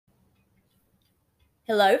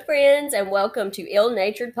Hello, friends, and welcome to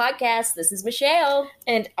Ill-Natured Podcast. This is Michelle.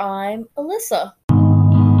 And I'm Alyssa.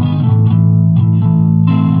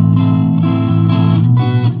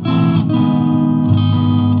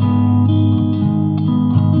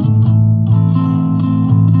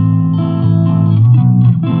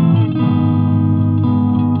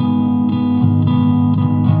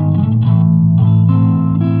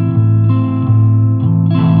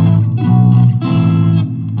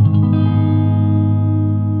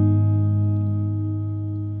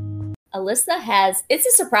 Alyssa it's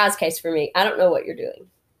a surprise case for me. I don't know what you're doing.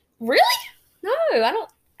 Really? No, I don't.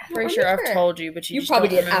 I'm pretty sure I've told you, but you just probably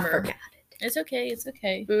don't did. remember. I forgot it. It's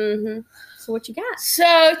okay. Mm-hmm. So what you got?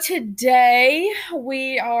 So today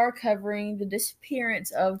we are covering the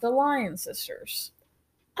disappearance of the Lyon sisters.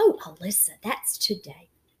 Oh, Alyssa, that's today.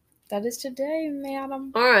 That is today,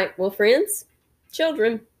 madam. All right. Well, friends,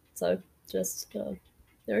 children. So just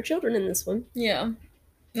there are children in this one. Yeah.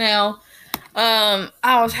 Now,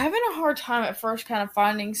 I was having a hard time at first kind of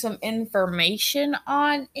finding some information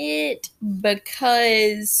on it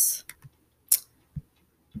because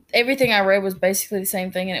everything I read was basically the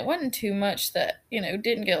same thing, and it wasn't too much that,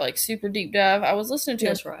 didn't get like super deep dive. I was listening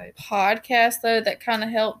to a podcast though that kind of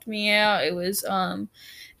helped me out. It was The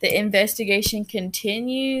Investigation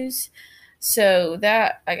Continues. So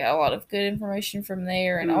that I got a lot of good information from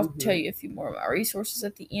there, and I'll tell you a few more of my resources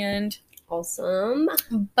at the end. Awesome.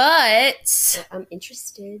 But I'm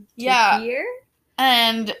interested to hear.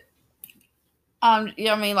 And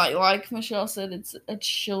like Michelle said, it's a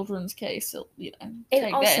children's case, so take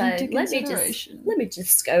that into consideration. Let me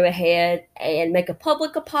just go ahead and make a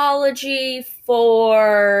public apology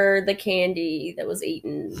for the candy that was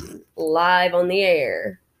eaten live on the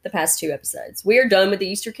air the past 2 episodes. We are done with the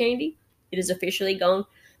Easter candy. It is officially gone,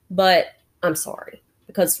 but I'm sorry.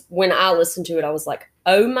 Because when I listened to it, I was like,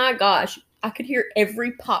 oh my gosh, I could hear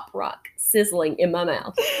every pop rock sizzling in my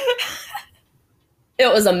mouth.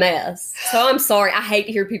 It was a mess. So I'm sorry. I hate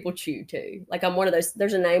to hear people chew too. Like I'm one of those,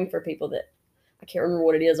 there's a name for people that I can't remember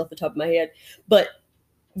what it is off the top of my head. But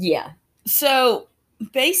yeah. So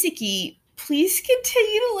basically, please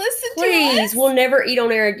continue to listen to us. Please, we'll never eat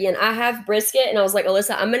on air again. I have brisket and I was like,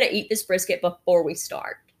 Alyssa, I'm going to eat this brisket before we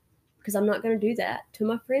start. Because I'm not going to do that to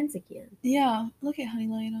my friends again. Yeah. Look at Honey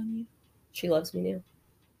laying on you. She loves me now.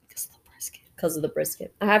 Because of the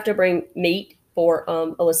brisket. I have to bring meat for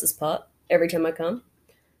Alyssa's pup every time I come.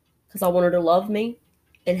 Because I want her to love me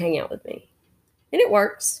and hang out with me. And it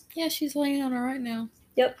works. Yeah, she's laying on her right now.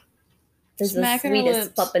 Yep. There's the Smacking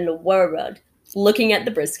sweetest pup in the world. Looking at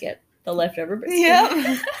the brisket. The leftover brisket.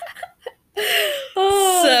 Yep.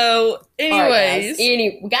 So, anyways.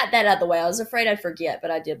 Right, we got that out of the way. I was afraid I'd forget,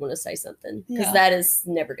 but I did want to say something. Because that is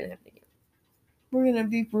never going to happen again. We're going to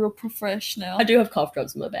be real professional. I do have cough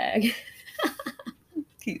drops in my bag.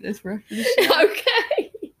 Keep this reference.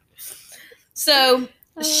 Okay. So,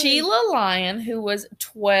 Sheila Lyon, who was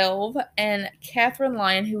 12, and Catherine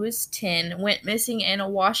Lyon, who was 10, went missing in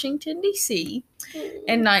Washington, D.C.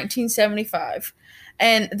 in 1975.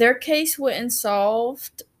 And their case went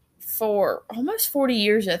unsolved for almost 40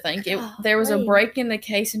 years, I think. There was a break in the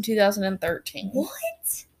case in 2013. What?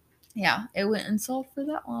 Yeah, it went unsolved for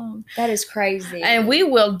that long. That is crazy. And we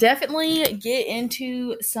will definitely get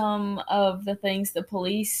into some of the things the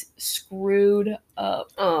police screwed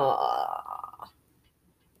up.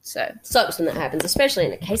 So sucks when that happens, especially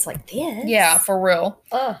in a case like this. Yeah, for real.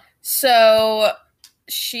 So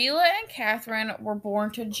Sheila and Catherine were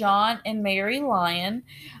born to John and Mary Lyon.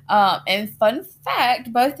 And fun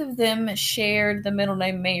fact, both of them shared the middle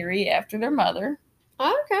name Mary after their mother.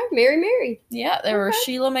 Okay, Mary. Yeah, they were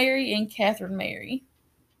Sheila Mary and Catherine Mary.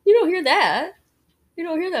 You don't hear that. You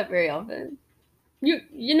don't hear that very often. You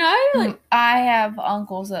know? Like, I have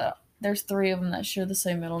uncles that there's 3 of them that share the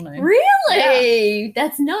same middle name. Really? Yeah.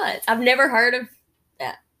 That's nuts. I've never heard of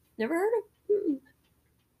that. Never heard of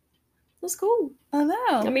That's cool. I know.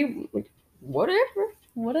 I mean, whatever.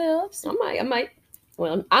 What else? I might.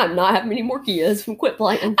 Well, I'm not having any more kids. Quit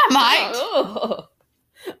playing. I might. Oh.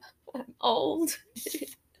 I'm old.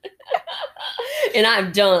 And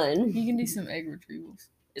I'm done. You can do some egg retrievals.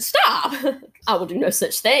 Stop. I will do no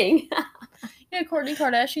such thing. Yeah, Kourtney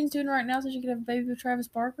Kardashian's doing it right now so she can have a baby with Travis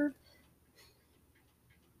Barker.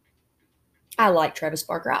 I like Travis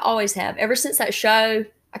Barker. I always have. Ever since that show,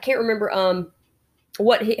 I can't remember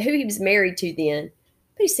who he was married to then.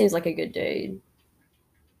 But he seems like a good dude.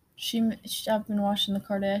 I've been watching the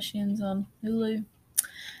Kardashians on Hulu.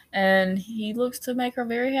 And he looks to make her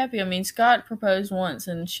very happy. I mean, Scott proposed once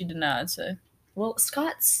and she denied, so. Well,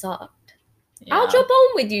 Scott sucked. Yeah. I'll jump on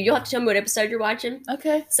with you. You'll have to tell me what episode you're watching.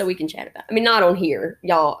 Okay. So we can chat about it. I mean, not on here.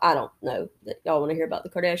 Y'all, I don't know that y'all want to hear about the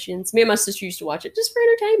Kardashians. Me and my sister used to watch it just for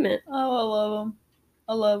entertainment. Oh, I love them.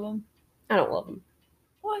 I love them. I don't love them.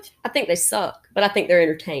 What? I think they suck, but I think they're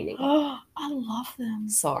entertaining. Oh, I love them.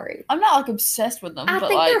 Sorry. I'm not like obsessed with them. I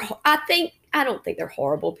don't think they're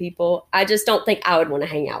horrible people. I just don't think I would want to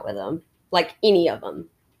hang out with them. Like any of them.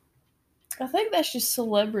 I think that's just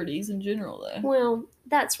celebrities in general, though. Well,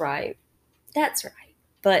 that's right. That's right.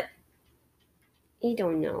 But I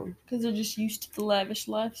don't know. Because they're just used to the lavish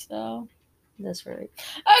lifestyle. That's right.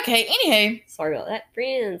 Okay, anywho. Sorry about that.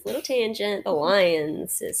 Friends, little tangent. The Lyon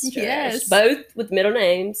sisters. Yes. Both with middle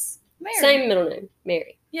names. Mary. Same middle name.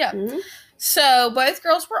 Mary. Yeah. Mm-hmm. So, both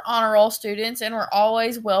girls were honor roll students and were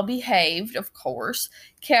always well behaved, of course.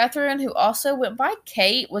 Catherine, who also went by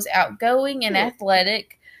Kate, was outgoing and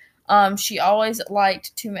athletic. She always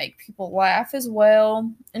liked to make people laugh as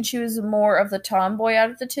well. And she was more of the tomboy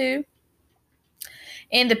out of the two.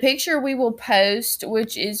 And the picture we will post,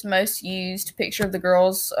 which is most used picture of the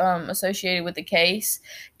girls associated with the case,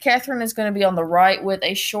 Catherine is going to be on the right with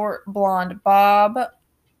a short blonde bob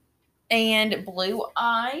and blue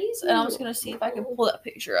eyes. And I was going to see if I can pull that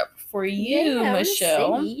picture up for you,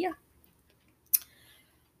 Michelle.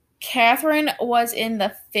 Catherine was in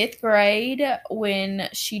the 5th grade when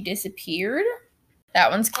she disappeared.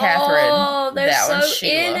 That one's Catherine. Oh, they're that so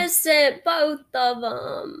innocent, both of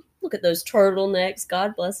them. Look at those turtlenecks.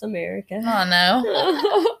 God bless America. I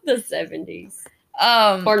know. The 70s.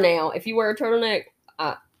 Or now. If you wear a turtleneck,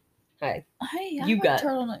 hey, you got a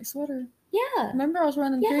turtleneck sweater. Yeah. Remember I was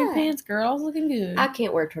running green pants, girl. I was looking good. I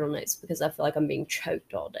can't wear turtlenecks because I feel like I'm being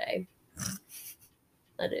choked all day.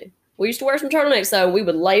 I do. We used to wear some turtlenecks, though. We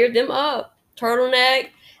would layer them up. Turtleneck.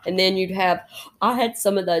 And then you'd have, I had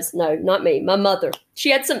some of those. No, not me. My mother. She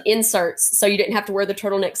had some inserts so you didn't have to wear the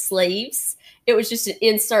turtleneck sleeves. It was just an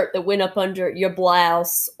insert that went up under your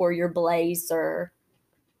blouse or your blazer.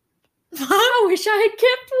 I wish I had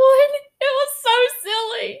kept one. It was so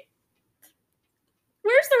silly.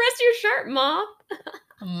 Where's the rest of your shirt, Ma?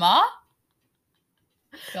 Ma?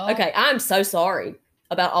 God. Okay, I'm so sorry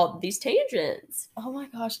about all these tangents. Oh my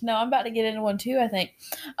gosh, no, I'm about to get into one too, I think.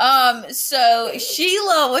 So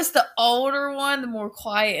Sheila was the older one, the more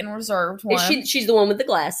quiet and reserved one. She's the one with the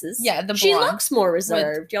glasses. Yeah, the blonde. She looks more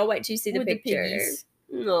reserved. Y'all wait till you see the picture.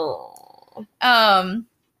 No.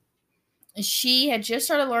 She had just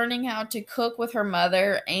started learning how to cook with her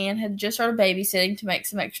mother and had just started babysitting to make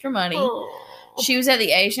some extra money. Aww. She was at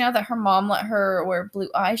the age now that her mom let her wear blue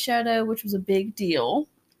eyeshadow, which was a big deal.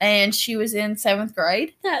 And she was in 7th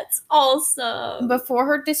grade. That's awesome. Before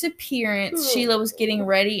her disappearance, Sheila was getting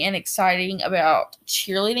ready and exciting about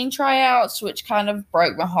cheerleading tryouts, which kind of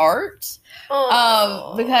broke my heart.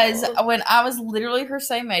 Because when I was literally her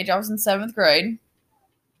same age, I was in 7th grade.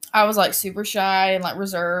 I was like super shy and like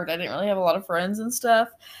reserved. I didn't really have a lot of friends and stuff.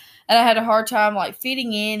 And I had a hard time like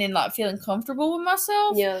fitting in and like feeling comfortable with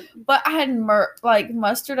myself. Yeah. But I had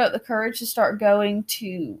mustered up the courage to start going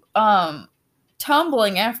to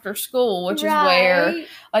tumbling after school, which is where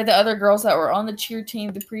like the other girls that were on the cheer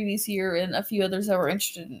team the previous year and a few others that were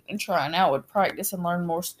interested in trying out would practice and learn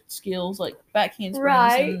more skills like back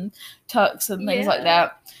handsprings and tucks and things like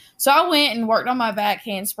that. So I went and worked on my back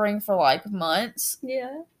handspring for like months.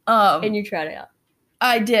 Yeah. And you tried out.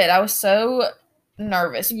 I did. I was so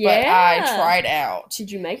nervous, but I tried out. Did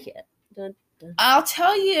you make it? I'll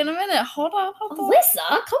tell you in a minute. Hold on.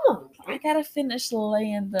 Alyssa, come on. I gotta finish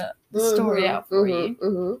laying the story out for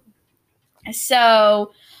you.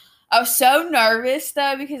 So I was so nervous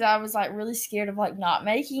though because I was like really scared of like not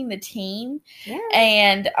making the team. Yeah.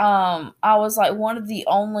 And I was like one of the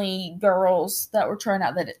only girls that were trying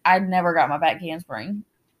out that I'd never got my back handspring.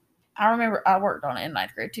 I remember I worked on it in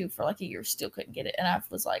 9th grade too for like a year, still couldn't get it, and I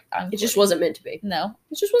was like, it just wasn't meant to be. No,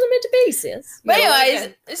 it just wasn't meant to be, sis. But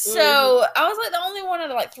anyways, so I was like the only one out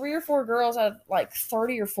of like 3 or 4 girls out of like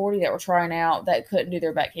 30 or 40 that were trying out that couldn't do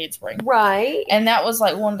their back handspring. Right. And that was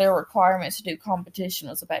like one of their requirements to do competition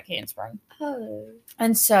was a back handspring. Oh.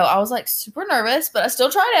 And so I was like super nervous, but I still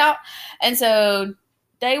tried out. And so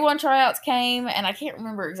day 1 tryouts came, and I can't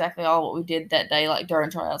remember exactly all what we did that day, like during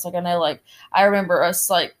tryouts. Like I know, like I remember us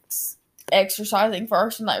like exercising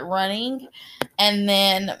first and like running, and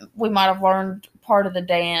then we might have learned part of the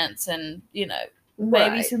dance and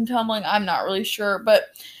maybe some tumbling. I'm not really sure, but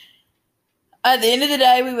at the end of the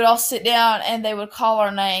day, we would all sit down and they would call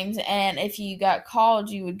our names, and if you got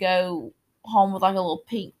called, you would go home with like a little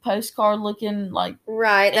pink postcard looking like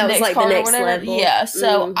that was like the next level. Yeah,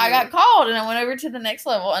 so I got called and I went over to the next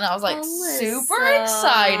level, and I was like super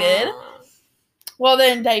excited. Well,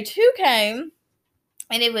 then day 2 came,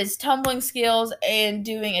 And it was tumbling skills and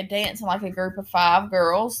doing a dance in like a group of 5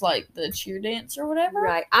 girls, like the cheer dance or whatever.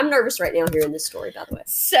 Right. I'm nervous right now hearing this story, by the way.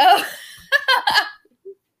 So,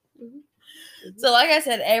 so like I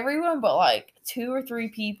said, everyone but like 2 or 3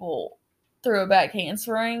 people threw a back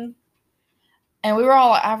handspring. And we were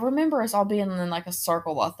all, I remember us all being in like a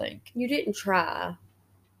circle, I think. You didn't try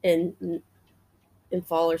and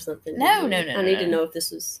fall or something. No. I need to know if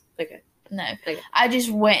this was, okay. No. Okay. I just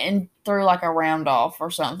went and threw like a round off or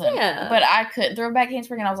something. Yeah. But I couldn't throw a back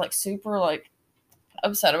handspring and I was like super like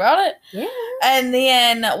upset about it. Yeah. And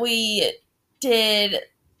then we did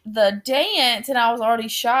the dance and I was already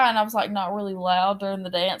shy and I was like not really loud during the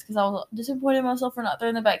dance because I was disappointed in myself for not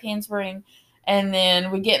throwing the back handspring. And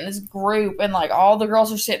then we get in this group and like all the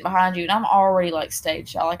girls are sitting behind you and I'm already like stage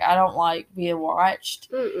shy. Like I don't like being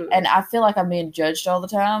watched. And I feel like I'm being judged all the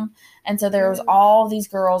time. And so there was all these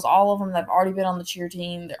girls, all of them that have already been on the cheer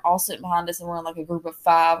team. They're all sitting behind us and we're in like a group of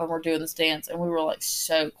 5 and we're doing this dance and we were like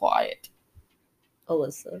so quiet.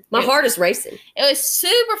 Alyssa. My heart is racing. It was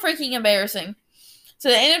super freaking embarrassing. So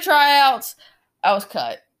the end of tryouts, I was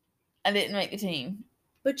cut. I didn't make the team.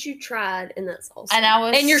 But you tried, and that's awesome.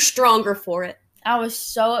 And you're stronger for it. I was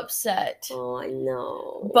so upset. Oh, I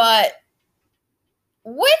know. But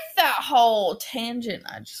with that whole tangent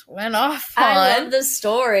I just went off on. I love this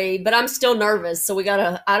story, but I'm still nervous, so we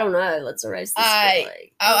gotta, I don't know, let's erase this feeling.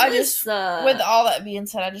 I just, with all that being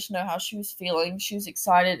said, I just know how she was feeling. She was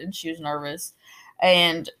excited and she was nervous.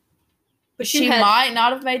 And but she might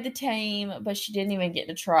not have made the team, but she didn't even get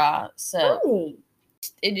to try. So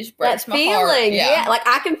it just breaks my heart. Yeah, like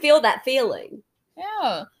I can feel that feeling.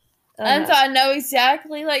 Yeah. And so I know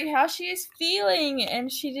exactly like how she is feeling,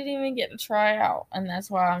 and she didn't even get to try out, and that's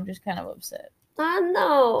why I'm just kind of upset. I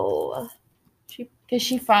know. Because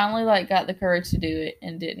she finally like got the courage to do it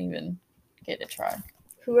and didn't even get to try.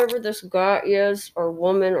 Whoever this guy is, or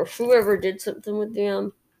woman, or whoever did something with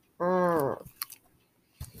them.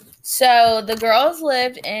 So the girls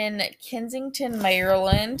lived in Kensington,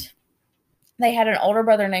 Maryland. They had an older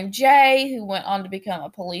brother named Jay who went on to become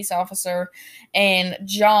a police officer. And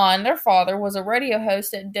John, their father, was a radio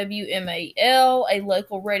host at WMAL, a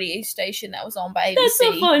local radio station that was owned by ABC. That's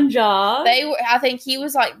a fun job. I think he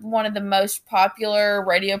was like one of the most popular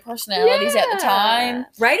radio personalities at the time.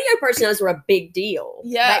 Radio personalities were a big deal.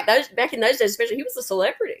 Yeah. Back in those days, especially, he was a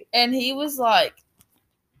celebrity. And he was like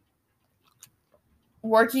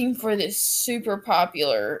working for this super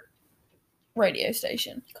popular radio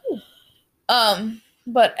station. Cool.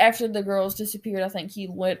 But after the girls disappeared, I think he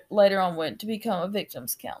later on went to become a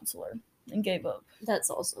victims counselor and gave up. That's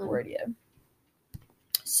awesome. Radio.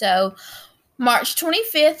 So, March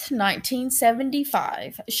 25th,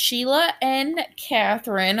 1975, Sheila and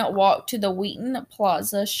Catherine walked to the Wheaton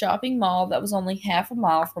Plaza shopping mall that was only half a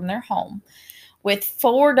mile from their home with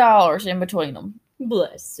 $4 in between them.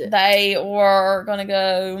 Bless it. They were going to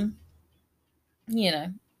go,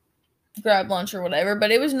 grab lunch or whatever,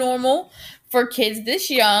 but it was normal for kids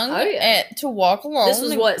this young to walk along. This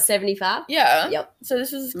was what, 75? Yeah. Yep. So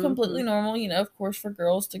this was completely normal, of course, for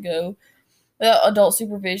girls to go without adult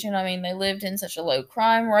supervision. I mean, they lived in such a low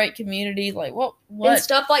crime rate community. Like, what? And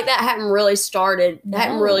stuff like that hadn't really started,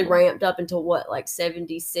 hadn't really ramped up until what, like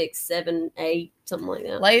 76, 7, 8, something like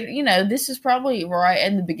that. Later, this is probably right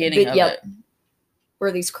in the beginning of it.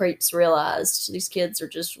 Where these creeps realized these kids are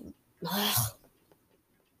just...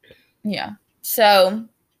 Yeah. So,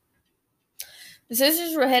 the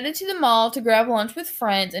sisters were headed to the mall to grab lunch with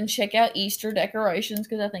friends and check out Easter decorations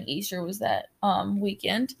because I think Easter was that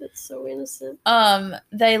weekend. That's so innocent.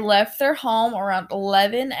 They left their home around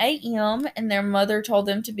 11 a.m. and their mother told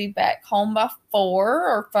them to be back home by 4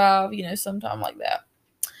 or 5, sometime like that.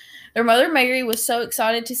 Their mother, Mary, was so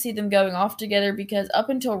excited to see them going off together because up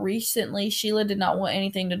until recently, Sheila did not want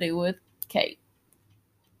anything to do with Kate.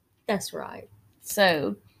 That's right.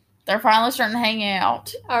 So... they're finally starting to hang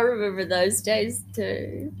out. I remember those days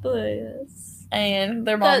too. Bless. And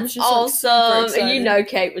their mom was just awesome. And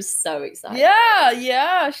Kate was so excited.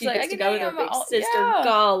 Yeah. She's like, I get to go with her big sister. Yeah.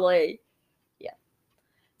 Golly. Yeah.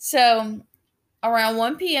 So around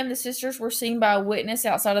 1 p.m., the sisters were seen by a witness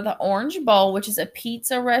outside of the Orange Bowl, which is a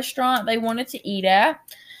pizza restaurant they wanted to eat at.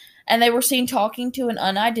 And they were seen talking to an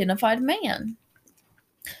unidentified man.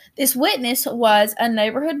 This witness was a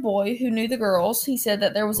neighborhood boy who knew the girls. He said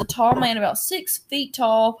that there was a tall man about 6 feet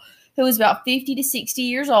tall who was about 50 to 60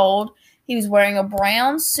 years old. He was wearing a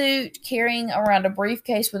brown suit, carrying around a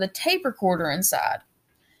briefcase with a tape recorder inside.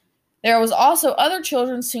 There was also other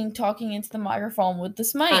children seen talking into the microphone with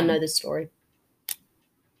this man. I know this story.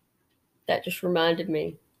 That just reminded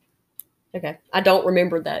me. Okay. I don't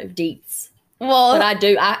remember though. Deets. Well, But I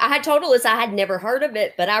do. I had told Alyssa I had never heard of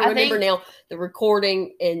it, but I remember think- now the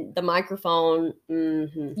recording and the microphone.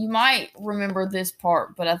 You might remember this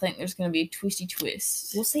part, but I think there's going to be a twisty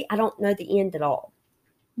twist. We'll see. I don't know the end at all.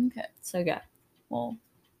 Okay. So go. Well,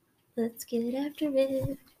 let's get after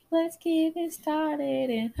it. Let's get it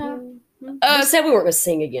started. And we said we weren't going to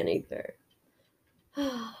sing again either.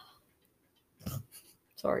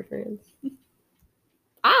 Sorry, friends.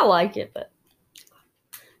 I like it, but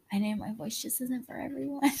I know my voice just isn't for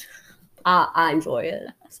everyone. I enjoy it.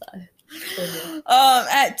 So.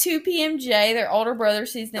 At 2 p.m. their older brother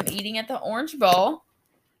sees them eating at the Orange Ball.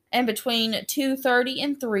 And between 2:30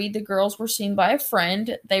 and 3, the girls were seen by a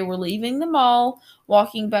friend. They were leaving the mall,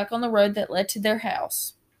 walking back on the road that led to their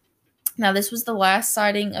house. Now, this was the last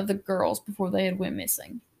sighting of the girls before they had went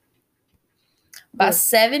missing. By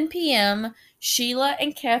 7 p.m., Sheila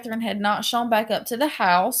and Catherine had not shown back up to the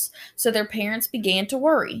house, so their parents began to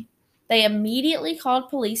worry. They immediately called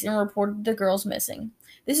police and reported the girls missing.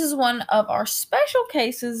 This is one of our special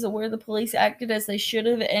cases where the police acted as they should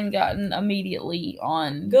have and gotten immediately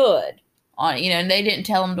on. Good. And they didn't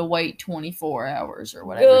tell them to wait 24 hours or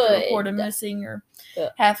whatever to report them missing or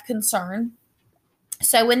have concern.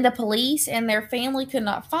 So when the police and their family could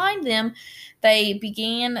not find them, they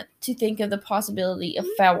began to think of the possibility of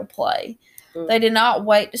foul play. They did not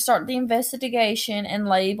wait to start the investigation and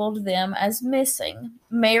labeled them as missing.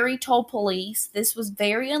 Mary told police this was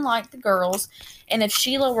very unlike the girls, and if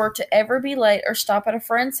Sheila were to ever be late or stop at a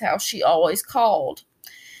friend's house, she always called.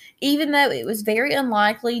 Even though it was very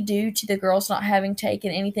unlikely due to the girls not having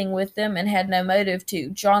taken anything with them and had no motive to,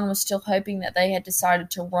 John was still hoping that they had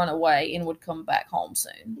decided to run away and would come back home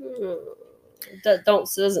soon.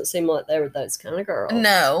 Doesn't seem like they were those kind of girls.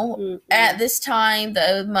 No. Mm-mm. At this time,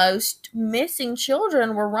 the most missing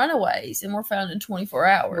children were runaways and were found in 24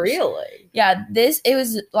 hours. Really? Yeah, it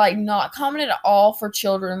was like not common at all for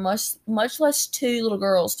children, much less 2 little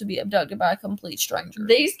girls, to be abducted by a complete stranger.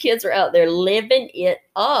 These kids are out there living it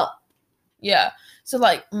up. Yeah. So,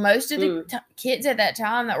 like, most of the kids at that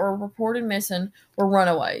time that were reported missing were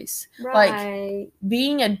runaways. Right. Like,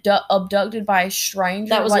 being abducted by a stranger.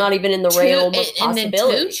 That was not even in the realm of possibilities. And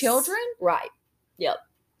then 2 children? Right. Yep.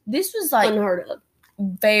 This was, like, unheard of.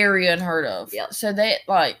 Very unheard of. Yep. So,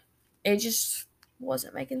 it just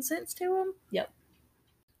wasn't making sense to them. Yep.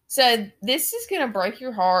 So, this is going to break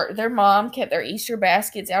your heart. Their mom kept their Easter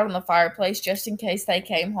baskets out on the fireplace just in case they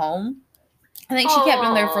came home. I think she kept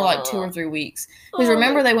them there for like 2 or 3 weeks. Because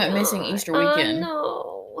remember, they went missing Easter weekend.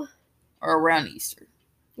 No. Or around Easter.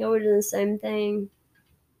 Y'all were doing the same thing.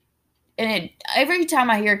 And every time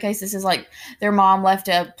I hear a case, this is like their mom left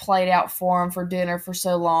a plate out for them for dinner for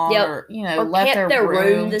so long. Yep. Or, or left kept their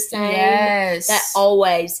room the same. Yes. That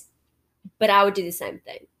always. But I would do the same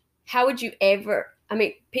thing. How would you ever? I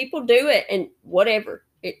mean, people do it and whatever.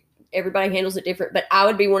 Everybody handles it different, but I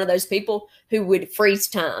would be one of those people who would freeze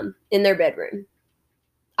time in their bedroom.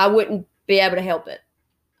 I wouldn't be able to help it.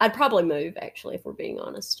 I'd probably move, actually, if we're being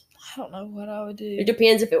honest. I don't know what I would do. It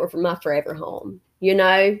depends if it were for my forever home.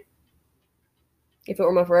 If it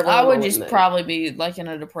were my forever home, I would just probably be, like, in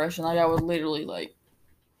a depression. Like, I would literally, like,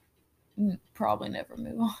 probably never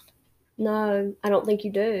move on. No, I don't think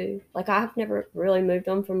you do. Like, I've never really moved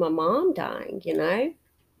on from my mom dying,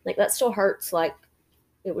 Like, that still hurts, like,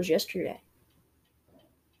 it was yesterday.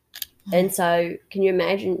 And so, can you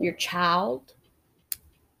imagine your child,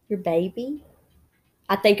 your baby?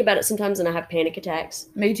 I think about it sometimes and I have panic attacks.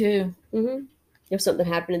 Me too. Mm-hmm. If something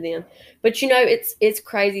happened to them. But, it's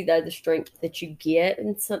crazy, though, the strength that you get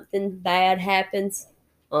when something bad happens.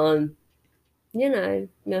 Say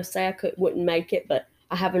I wouldn't make it, but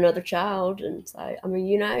I have another child. And so, I mean,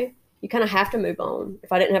 you kind of have to move on.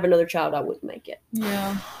 If I didn't have another child, I wouldn't make it.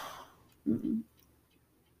 Yeah. Mm-mm.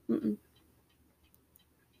 Mm-mm.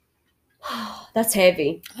 That's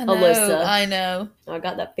heavy, Alyssa. I know. I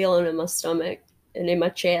got that feeling in my stomach and in my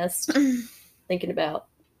chest, thinking about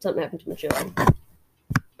something happened to my children.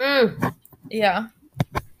 Yeah.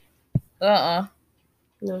 No.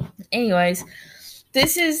 Anyways,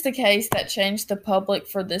 this is the case that changed the public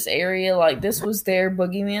for this area. Like, this was their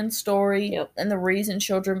boogeyman story. Yep. And the reason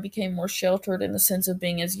children became more sheltered in the sense of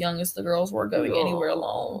being as young as the girls were going anywhere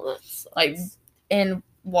alone. Like, in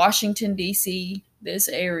Washington, D.C., this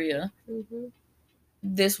area,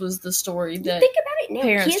 this was the story that think about it now.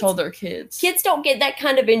 Parents told their kids. Kids don't get that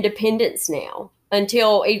kind of independence now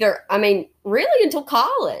until until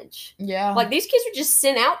college. Yeah. Like, these kids were just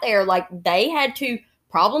sent out there. Like, they had to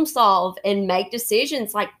problem solve and make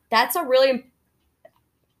decisions. Like, that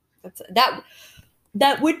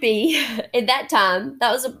would be, at that time,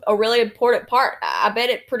 that was a really important part. I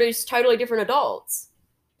bet it produced totally different adults.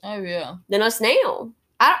 Oh, yeah. than us now.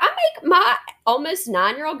 I make my almost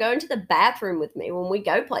 9-year-old go into the bathroom with me when we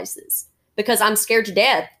go places because I'm scared to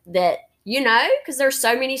death that, because there's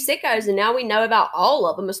so many sickos, and now we know about all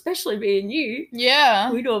of them, especially being you.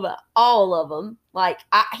 Yeah. We know about all of them. Like,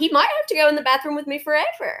 he might have to go in the bathroom with me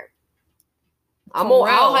forever.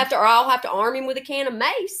 I'll have to arm him with a can of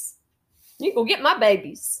mace. You go get my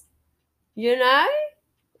babies.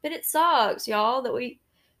 But it sucks, y'all, that we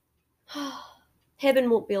heaven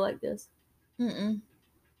won't be like this. Mm-mm.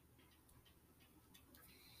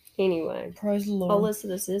 Anyway, praise the Lord. Oh, listen,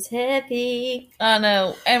 this is heavy. I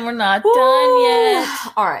know, and we're not done yet.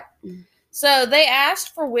 All right. So they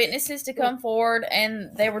asked for witnesses to come forward,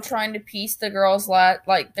 and they were trying to piece the girls'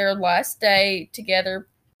 their last day together.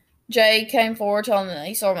 Jay came forward telling them that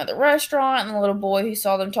he saw them at the restaurant, and the little boy who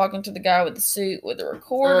saw them talking to the guy with the suit with the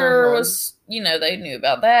recorder was, they knew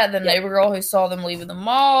about that. The neighbor girl who saw them leaving the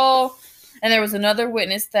mall. And there was another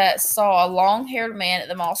witness that saw a long-haired man at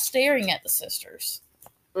the mall staring at the sisters.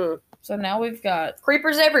 Mm. So now we've got...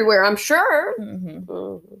 creepers everywhere, I'm sure. Mm-hmm.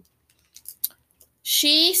 Mm-hmm.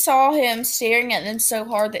 She saw him staring at them so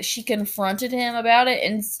hard that she confronted him about it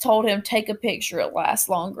and told him, take a picture, it lasts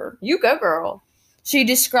longer. You go, girl. She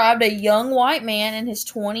described a young white man in his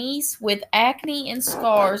 20s with acne and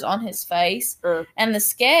scars on his face. And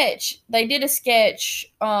they did a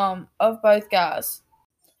sketch of both guys.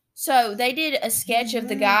 So they did a sketch of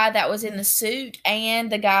the guy that was in the suit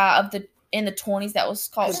and the guy in the 20s that was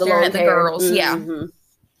caught staring at the girls. Mm-hmm. Yeah.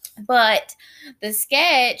 But the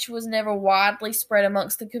sketch was never widely spread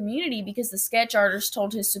amongst the community because the sketch artist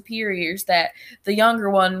told his superiors that the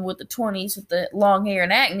younger one with the 20s with the long hair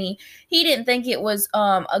and acne, he didn't think it was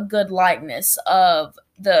a good likeness of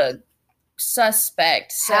the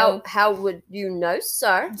suspect. So how would you know,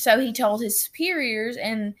 sir? So he told his superiors,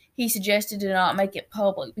 and he suggested to not make it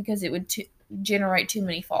public because it would generate too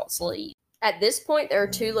many false leads. At this point, there are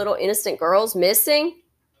 2 little innocent girls missing.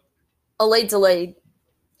 A lead's a lead.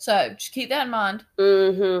 So, just keep that in mind.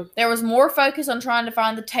 Mm-hmm. There was more focus on trying to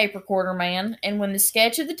find the tape recorder man, and when the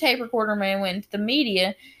sketch of the tape recorder man went into the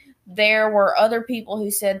media, there were other people who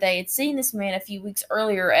said they had seen this man a few weeks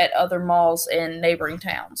earlier at other malls in neighboring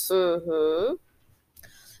towns. Mm-hmm.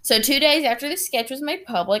 So 2 days after the sketch was made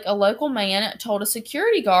public, a local man told a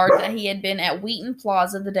security guard that he had been at Wheaton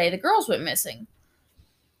Plaza the day the girls went missing.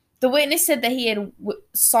 The witness said that he had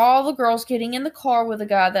saw the girls getting in the car with a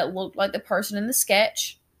guy that looked like the person in the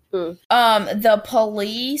sketch. The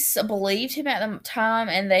police believed him at the time,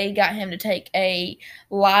 and they got him to take a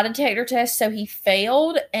lie detector test, so he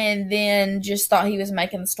failed, and then just thought he was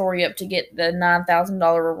making the story up to get the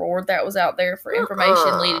 $9,000 reward that was out there for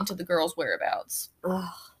information leading to the girls' whereabouts.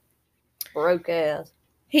 Broke ass.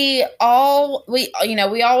 We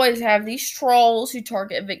always have these trolls who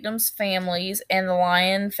target victims' families, and the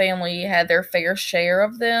Lyon family had their fair share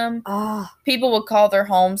of them. People would call their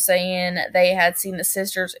home saying they had seen the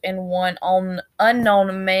sisters, and one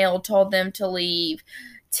unknown male told them to leave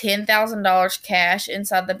 $10,000 cash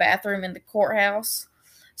inside the bathroom in the courthouse.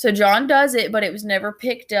 So John does it, but it was never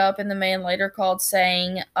picked up, and the man later called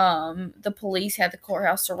saying the police had the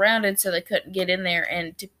courthouse surrounded, so they couldn't get in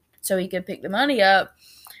there so he could pick the money up.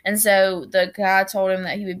 And so the guy told him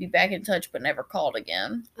that he would be back in touch, but never called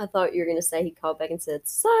again. I thought you were going to say he called back and said,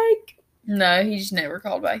 psych. No, he just never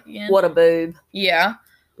called back again. What a boob. Yeah.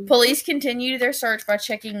 Police continued their search by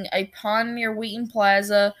checking a pond near Wheaton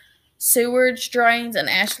Plaza, sewerage drains, and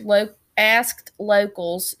asked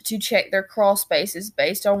locals to check their crawl spaces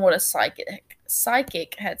based on what a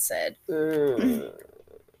psychic had said.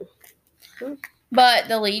 But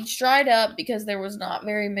the leads dried up because there was not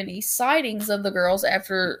very many sightings of the girls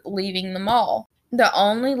after leaving the mall. The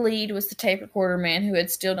only lead was the tape recorder man, who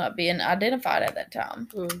had still not been identified at that time.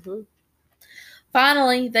 Mm-hmm.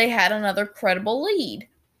 Finally, they had another credible lead.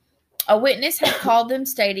 A witness had called them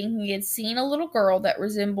stating he had seen a little girl that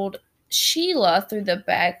resembled Sheila through the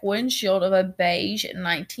back windshield of a beige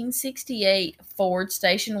 1968 Ford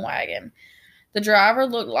station wagon. The driver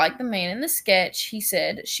looked like the man in the sketch, he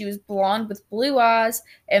said. She was blonde with blue eyes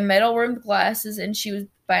and metal-rimmed glasses, and she was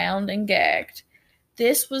bound and gagged.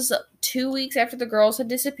 This was 2 weeks after the girls had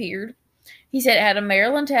disappeared. He said it had a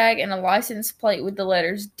Maryland tag and a license plate with the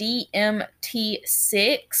letters DMT6.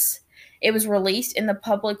 It was released, and the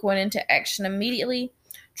public went into action immediately.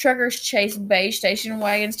 Truckers chased beige station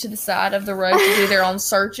wagons to the side of the road to do their own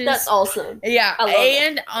searches. That's awesome. Yeah,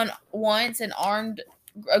 and once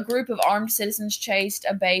a group of armed citizens chased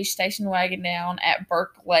a beige station wagon down at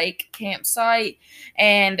Burke Lake campsite,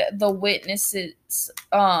 and the witnesses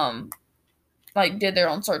like, did their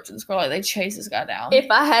own search of this girl. Like, they chased this guy down. If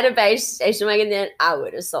I had a base station wagon, then I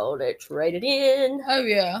would have sold it, traded in. Oh,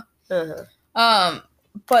 yeah.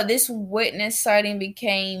 But this witness sighting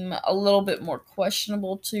became a little bit more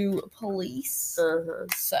questionable to police. So,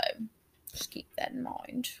 just keep that in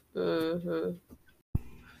mind.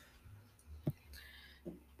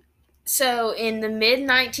 So, in the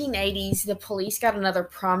mid-1980s, the police got another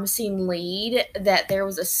promising lead that there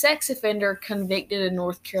was a sex offender convicted in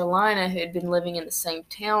North Carolina who had been living in the same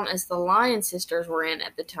town as the Lyon sisters were in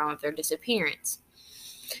at the time of their disappearance.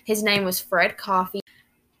 His name was Fred Coffey,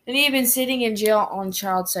 and he had been sitting in jail on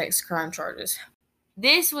child sex crime charges.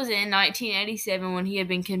 This was in 1987 when he had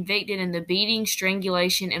been convicted in the beating,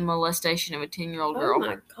 strangulation, and molestation of a 10-year-old girl. Oh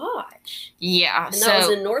my gosh. Yeah. And that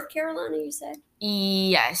was in North Carolina, you said?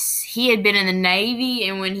 Yes. He had been in the Navy,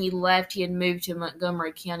 and when he left, he had moved to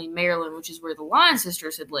Montgomery County, Maryland, which is where the Lyon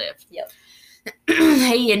sisters had lived. Yep.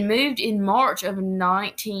 He had moved in March of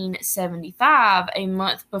 1975, a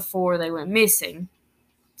month before they went missing.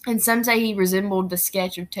 And some say he resembled the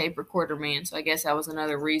sketch of Tape Recorder Man, so I guess that was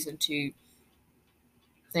another reason to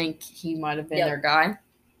think he might have been their guy.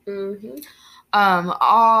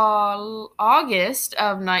 August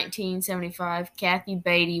of 1975, Kathy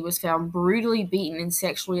Beatty was found brutally beaten and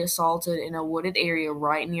sexually assaulted in a wooded area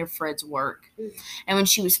right near Fred's work. And when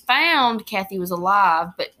she was found, Kathy was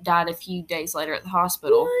alive, but died a few days later at the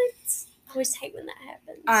hospital. What? I always hate when that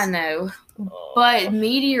happens. I know. But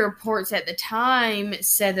media reports at the time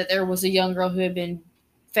said that there was a young girl who had been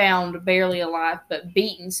found barely alive but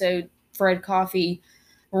beaten, so Fred Coffey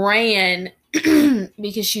ran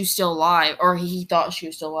because she was still alive, or he thought she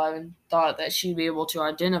was still alive and thought that she'd be able to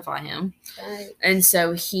identify him. Right. And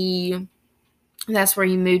so that's where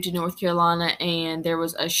he moved to North Carolina, and there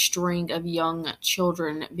was a string of young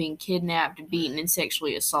children being kidnapped, beaten, and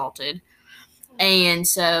sexually assaulted. And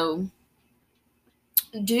so,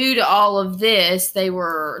 due to all of this, they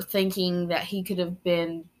were thinking that he could have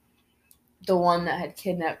been the one that had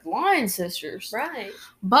kidnapped Lyon sisters. Right.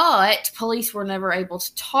 But police were never able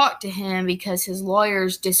to talk to him because his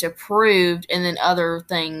lawyers disapproved, and then other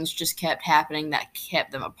things just kept happening that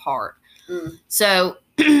kept them apart. So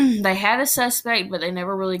they had a suspect, but they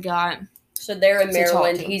never really got. So they're in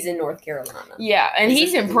Maryland. He's in North Carolina. Yeah, and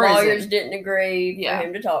he's in prison. Lawyers didn't agree for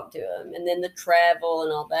him to talk to him, and then the travel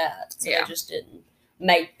and all that. So they just didn't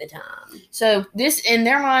make the time. So this, in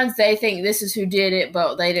their minds, they think this is who did it,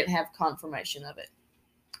 but they didn't have confirmation of it.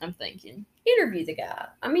 I'm thinking. Interview the guy.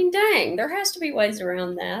 I mean, dang, there has to be ways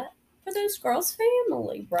around that for those girls'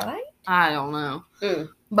 family, right? I don't know.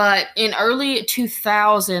 But in early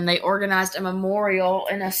 2000, they organized a memorial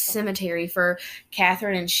in a cemetery for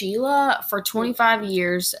Catherine and Sheila. For 25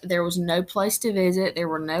 years, there was no place to visit, there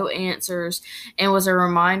were no answers, and was a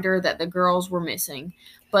reminder that the girls were missing.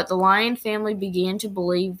 But the Lyon family began to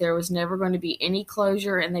believe there was never going to be any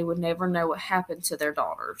closure, and they would never know what happened to their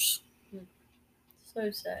daughters. So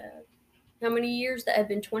sad. How many years? That had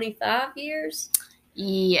been 25 years?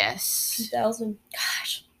 Yes. 2000.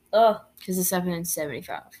 Gosh. Ugh. Because this happened in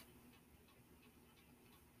 75.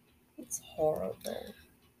 It's horrible.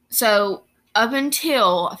 So, up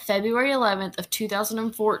until February 11th of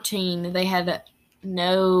 2014, they had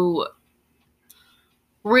no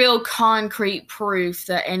real concrete proof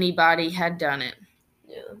that anybody had done it.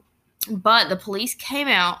 Yeah. But the police came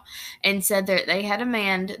out and said that they had a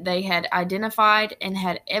man they had identified and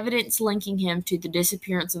had evidence linking him to the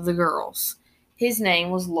disappearance of the girls. His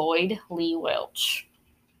name was Lloyd Lee Welch.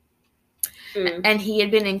 And he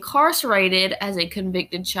had been incarcerated as a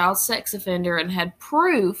convicted child sex offender and had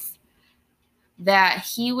proof that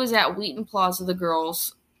he was at Wheaton Plaza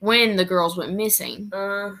when the girls went missing.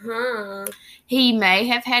 He may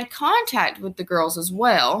have had contact with the girls as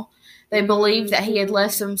well. They believed that he had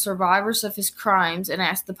left some survivors of his crimes and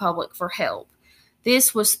asked the public for help.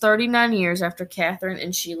 This was 39 years after Catherine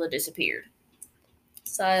and Sheila disappeared.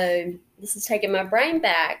 So this is taking my brain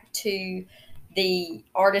back to the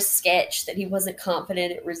artist sketch that he wasn't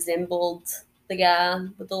confident it resembled the guy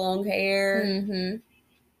with the long hair.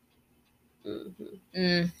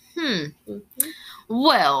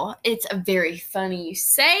 Well, it's very funny you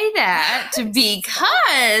say that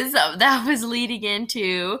because that was leading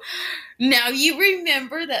into. Now, you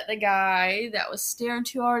remember that the guy that was staring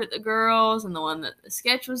too hard at the girls and the one that the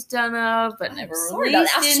sketch was done of, but never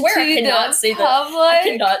released I swear I cannot see public. I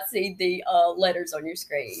cannot see the letters on your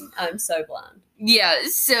screen. I'm so blind. Yeah,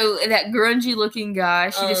 so that grungy-looking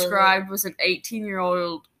guy she described was an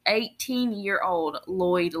 18-year-old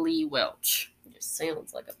Lloyd Lee Welch. It just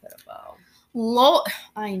sounds like a pedophile.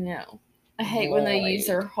 I know. I hate when they use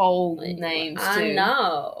their whole names, too. I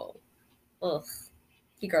know. Ugh.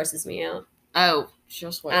 He grosses me out. Oh,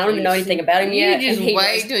 just wait. I don't even know anything about him yet. You just and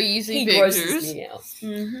wait till you see he pictures. grosses me out.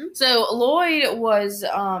 Mm-hmm. So Lloyd was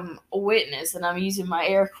a witness, and I'm using my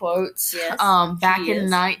air quotes. Yes, back she in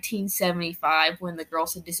is. 1975 when the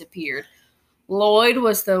girls had disappeared. Lloyd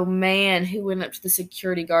was the man who went up to the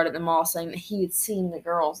security guard at the mall saying that he had seen the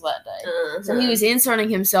girls that day. Uh-huh. So he was inserting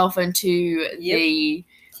himself into the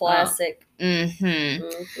classic.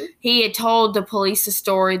 He had told the police a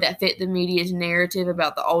story that fit the media's narrative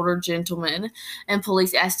about the older gentleman, and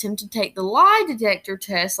police asked him to take the lie detector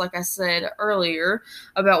test, like I said earlier,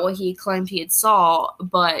 about what he claimed he had saw,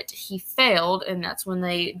 but he failed, and that's when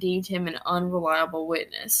they deemed him an unreliable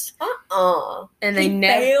witness. And they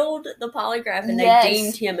failed the polygraph, and Yes. they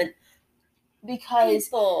deemed him an because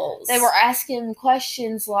they were asking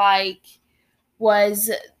questions like, was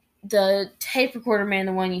the tape recorder man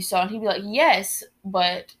the one you saw? And he'd be like, yes,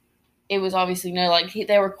 but it was obviously no. Like,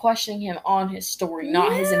 they were questioning him on his story,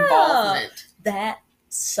 not his involvement. That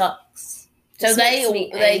sucks. So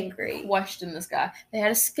they angry. questioned this guy. They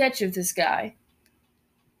had a sketch of this guy.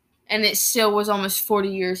 And it still was almost 40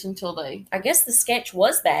 years until they... I guess the sketch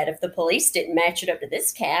was bad if the police didn't match it up to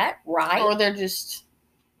this cat, right? Or they're just...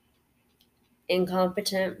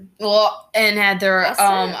 incompetent. Well, and had their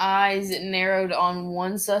eyes narrowed on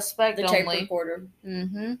one suspect the only. Tape recorder.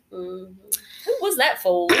 Mm-hmm. Who was that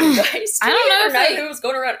fool? Guys? I don't know who was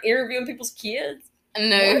going around interviewing people's kids.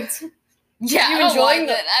 No. What? Yeah,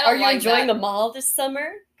 Are you enjoying the mall this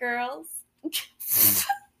summer, girls?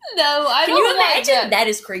 No, I Can don't you imagine? like that. That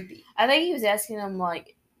is creepy. I think he was asking them,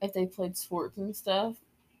 like, if they played sports and stuff.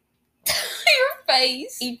 Your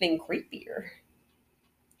face. Even creepier.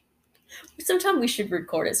 Sometime we should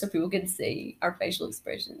record it so people can see our facial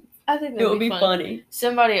expressions. I think it would be funny.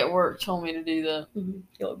 Somebody at work told me to do that. Mm-hmm.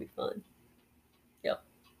 It would be fun. Yep.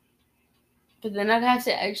 But then I'd have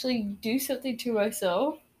to actually do something to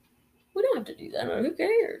myself. We don't have to do that. No, who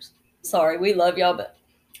cares? Sorry, we love y'all, but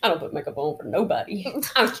I don't put makeup on for nobody.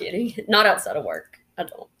 I'm kidding. Not outside of work. I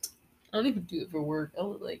don't. I don't even do it for work. I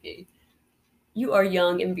look like a... You are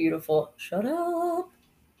young and beautiful. Shut up.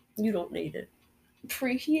 You don't need it.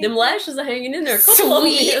 Appreciate them lashes are hanging in there.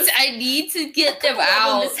 Sweet. I need to get them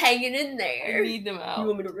out. It's hanging in there. I need them out. You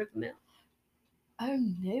want me to rip them out? Oh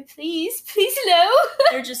no, please no.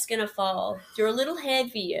 They're just gonna fall. You're a little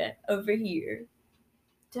heavier over here.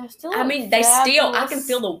 They still I can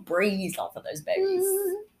feel the breeze off of those babies.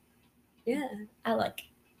 Yeah, I like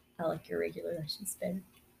your regular lashes better.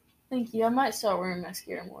 Thank you. I might start wearing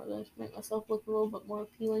mascara more though to make myself look a little bit more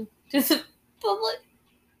appealing to the public.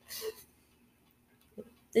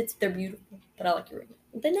 They're beautiful, but I like your regular.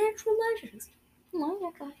 The natural lashes.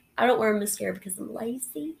 Okay. I don't wear mascara because I'm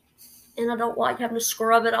lazy, and I don't like having to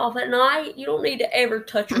scrub it off at night. You don't need to ever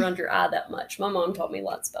touch around your eye that much. My mom taught me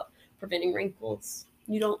lots about preventing wrinkles.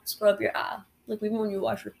 You don't scrub your eye, like even when you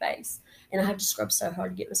wash your face. And I had to scrub so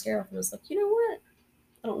hard to get mascara off, and I was like, you know what?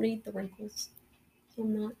 I don't need the wrinkles.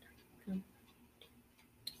 I'm not.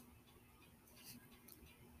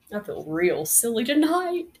 I feel real silly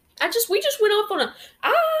tonight. We just went off on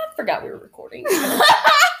I forgot we were recording.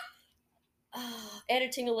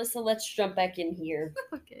 Editing, Alyssa, let's jump back in here.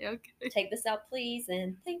 Okay. Take this out, please,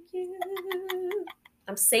 and thank you.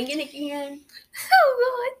 I'm singing again.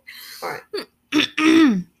 Oh, God. All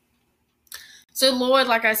right. So Lloyd,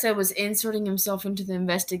 like I said, was inserting himself into the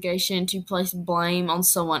investigation to place blame on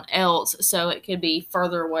someone else so it could be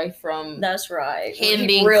further away from That's right. him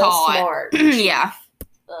being real caught. Smart. Yeah.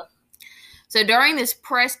 So during this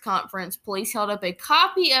press conference, police held up a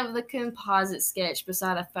copy of the composite sketch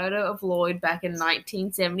beside a photo of Lloyd back in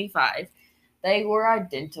 1975. They were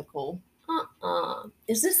identical.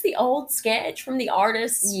 Is this the old sketch from the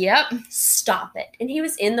artist? Yep. Stop it. And he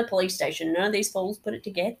was in the police station. None of these fools put it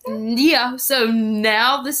together? Yeah. So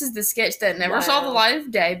now this is the sketch that never saw the light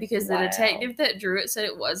of day because the Wow. detective that drew it said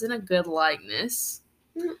it wasn't a good likeness.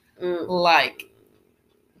 Mm. Like...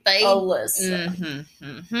 Alyssa.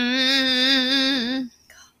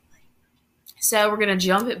 So we're going to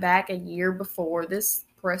jump it back a year before this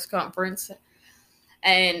press conference,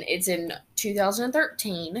 and it's in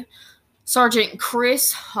 2013. Sergeant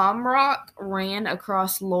Chris Homrock ran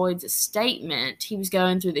across Lloyd's statement. He was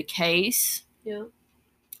going through the case. Yeah.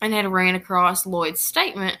 And had ran across Lloyd's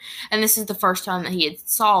statement, and this is the first time that he had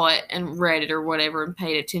saw it and read it or whatever and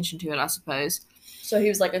paid attention to it, I suppose. So he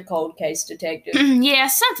was like a cold case detective. Yeah,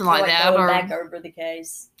 something like that. Going back over the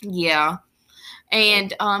case. Yeah.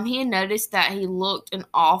 And he had noticed that he looked an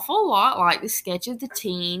awful lot like the sketch of the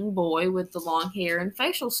teen boy with the long hair and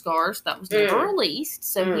facial scars that was never released.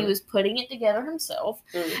 So he was putting it together himself.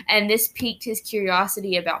 And this piqued his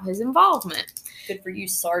curiosity about his involvement. Good for you,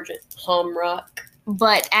 Sergeant Homrock.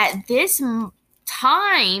 But at this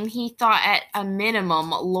time, he thought at a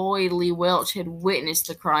minimum Lloyd Lee Welch had witnessed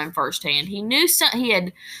the crime firsthand. He knew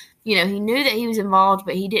he knew that he was involved,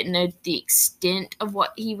 but he didn't know the extent of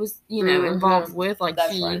what he was, involved with. Like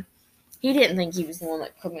he didn't think he was the one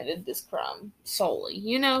that committed this crime solely,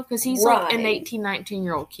 because he's like an 18,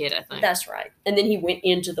 19-year-old kid, I think. That's right. And then he went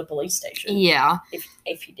into the police station. Yeah.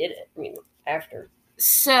 If he did it, after.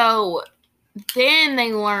 So then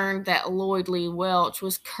they learned that Lloyd Lee Welch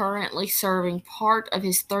was currently serving part of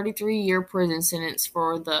his 33-year prison sentence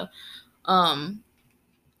for the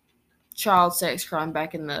child sex crime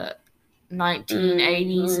back in the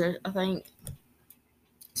 1980s, I think.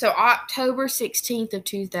 So October 16th of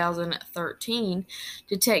 2013,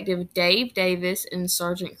 Detective Dave Davis and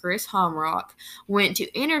Sergeant Chris Homrock went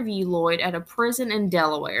to interview Lloyd at a prison in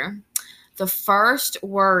Delaware. The first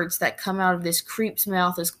words that come out of this creep's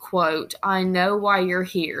mouth is, quote, "I know why you're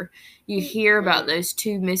here. You hear about those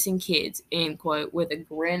 2 missing kids," end quote, with a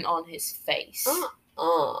grin on his face.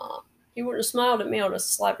 He would have smiled at me, I would have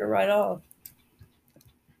slapped it right off.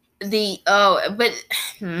 This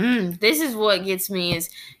is what gets me is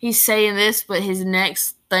he's saying this, but his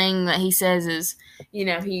next thing that he says is,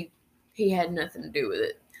 he had nothing to do with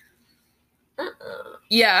it.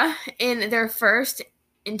 Yeah, in their first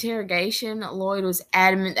interrogation, Lloyd was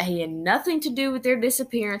adamant that he had nothing to do with their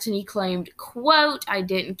disappearance, and he claimed, quote, "I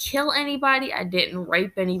didn't kill anybody, I didn't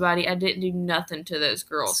rape anybody, I didn't do nothing to those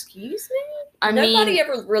girls." Excuse me? Nobody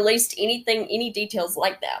ever released any details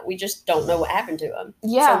like that. We just don't know what happened to him.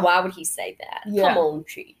 Yeah. So why would he say that? Yeah. Come on,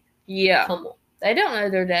 Chief. Yeah. Come on. They don't know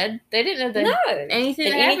they're dead. They didn't know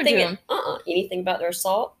anything that happened to them. Anything about their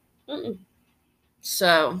assault? Mm-mm.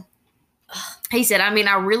 So he said, I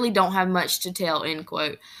really don't have much to tell, end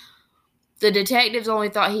quote. The detectives only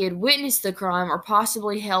thought he had witnessed the crime or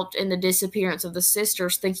possibly helped in the disappearance of the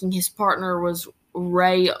sisters, thinking his partner was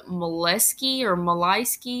Ray Molesky,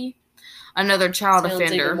 another child offender.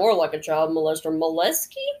 Sounds even more like a child molester.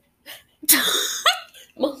 Molesky?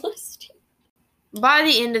 Molesky. By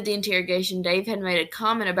the end of the interrogation, Dave had made a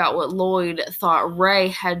comment about what Lloyd thought Ray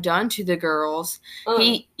had done to the girls.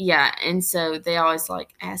 And so they always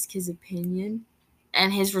ask his opinion.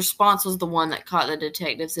 And his response was the one that caught the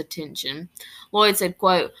detective's attention. Lloyd said,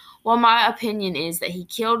 quote, "Well, my opinion is that he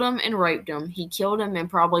killed him and raped him. He killed him and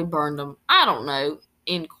probably burned him. I don't know,"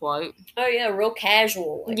 end quote. Oh, yeah, real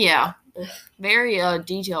casual. Very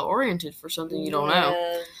detail-oriented for something you don't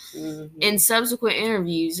know. Mm-hmm. In subsequent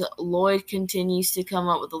interviews, Lloyd continues to come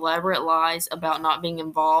up with elaborate lies about not being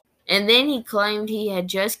involved. And then he claimed he had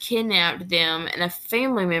just kidnapped them and a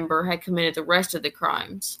family member had committed the rest of the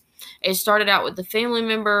crimes. It started out with the family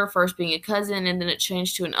member first being a cousin, and then it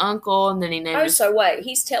changed to an uncle, and then he named so wait,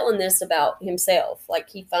 he's telling this about himself.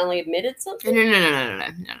 He finally admitted something? No.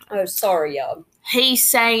 Oh, sorry, y'all. He's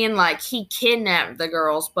saying, he kidnapped the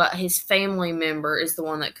girls, but his family member is the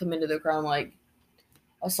one that committed the crime,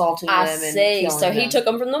 assaulting them and killing them. So he took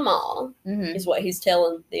them from the mall, is what he's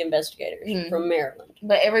telling the investigators from Maryland.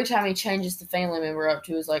 But every time he changes the family member up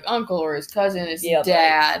to his, uncle or his cousin, it's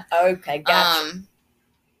dad. Okay, gotcha.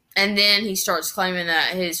 And then he starts claiming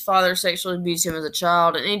that his father sexually abused him as a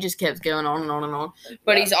child, and it just kept going on and on and on.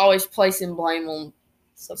 But he's always placing blame on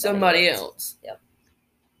somebody else. Yep.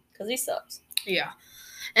 Because he sucks. Yeah.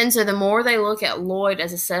 And so the more they look at Lloyd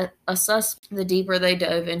as a suspect, the deeper they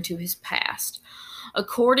dove into his past.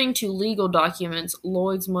 According to legal documents,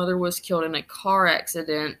 Lloyd's mother was killed in a car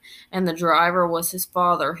accident, and the driver was his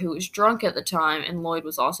father, who was drunk at the time, and Lloyd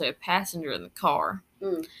was also a passenger in the car.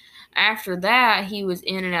 After that, he was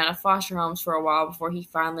in and out of foster homes for a while before he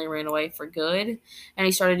finally ran away for good, and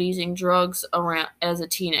he started using drugs around as a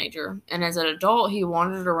teenager. And as an adult, he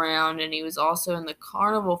wandered around, and he was also in the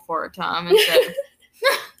carnival for a time. And so,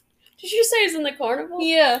 did you say he was in the carnival?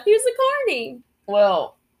 Yeah, he was a carny.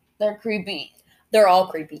 Well, they're creepy. They're all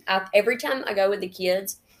creepy. Every time I go with the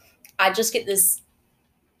kids, I just get this.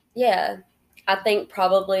 Yeah, I think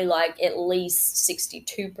probably at least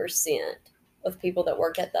 62% of people that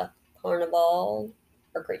work at the carnival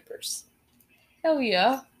are creepers. Hell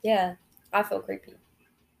yeah. Yeah, I feel creepy.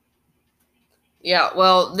 Yeah,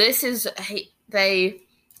 well, this is, they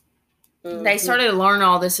started to learn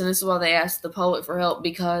all this, and this is why they asked the public for help,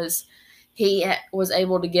 because he was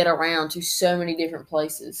able to get around to so many different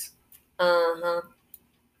places. And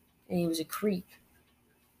he was a creep.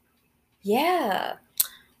 Yeah.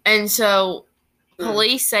 And so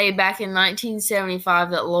police say back in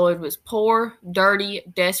 1975 that Lloyd was poor, dirty,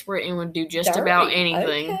 desperate, and would do just about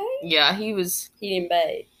anything. Okay. Yeah, he didn't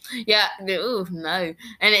bathe. Yeah, no.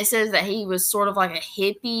 And it says that he was sort of like a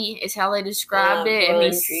hippie, is how they described it.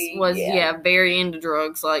 And he was, very into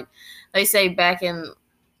drugs. They say back in,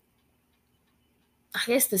 I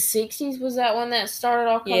guess the 60s was that one that started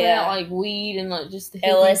all coming out, like weed and like just the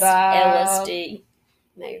hippie vibe. LSD,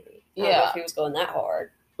 maybe. I don't know if he was going that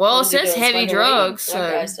hard. Well, it says heavy drugs. So.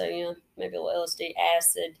 Okay, so yeah, maybe a little LSD,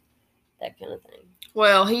 acid, that kind of thing.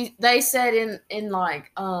 Well, they said in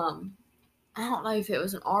like I don't know if it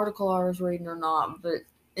was an article I was reading or not, but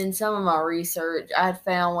in some of my research, I had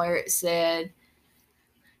found where it said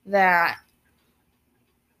that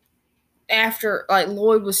after, like,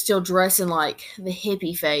 Lloyd was still dressing like the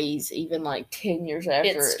hippie phase, even like 10 years after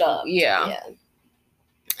it stopped. Yeah.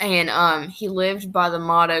 And he lived by the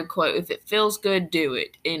motto, quote, "If it feels good, do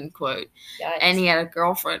it," end quote. Yikes. And he had a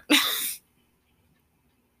girlfriend.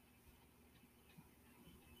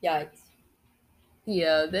 Yikes.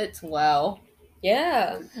 Yeah, that's wow.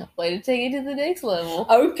 Yeah. Way to take it to the next level.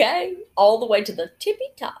 Okay. All the way to the tippy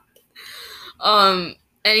top. And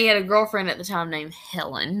he had a girlfriend at the time named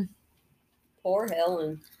Helen. Poor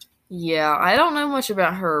Helen. Yeah, I don't know much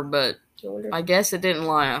about her, but I guess it didn't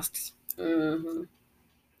last. Mm-hmm.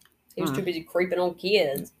 He was too busy creeping on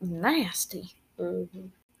kids. Nasty. Mm-hmm.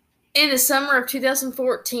 In the summer of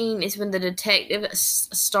 2014 is when the detective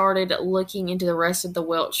started looking into the rest of the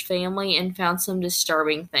Welch family and found some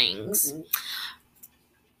disturbing things. Mm-hmm.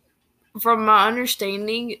 From my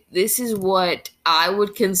understanding, this is what I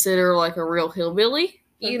would consider like a real hillbilly.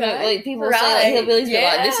 You know, like people say like hillbillies, but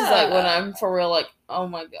like this is like when I'm for real, like, oh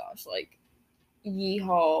my gosh, like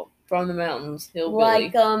yeehaw from the mountains, hillbilly.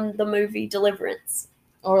 Like the movie Deliverance.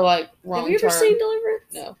 Or like Wrong Turn. Have you ever seen Deliverance?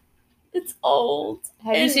 No. It's old.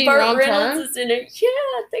 Have you seen Wrong Turn? Burt Reynolds is in it. Yeah,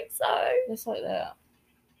 I think so. Just like that.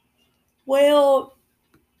 Well,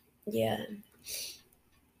 yeah.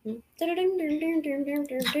 Yeah. That's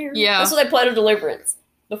what they played on Deliverance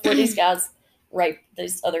before these guys raped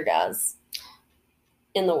these other guys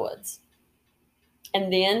in the woods.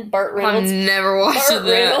 And then Burt Reynolds. I've never watched that.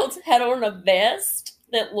 Burt Reynolds had on a vest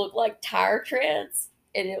that looked like tire treads.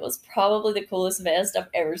 And it was probably the coolest vest I've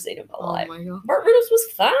ever seen in my life. Oh my god. Burt Reynolds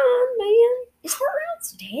was fine, man. Is Burt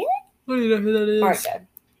Reynolds dead? I don't know who that is. All right, good.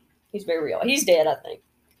 He's very real. He's dead, I think.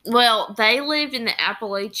 Well, they lived in the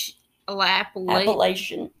Appalachian.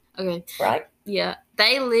 Okay. Right? Yeah.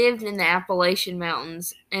 They lived in the Appalachian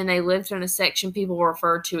Mountains, and they lived in a section people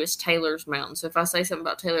refer to as Taylor's Mountain. So if I say something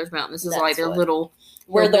about Taylor's Mountain, this is like their little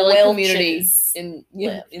where the community in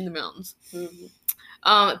the mountains. Mm-hmm.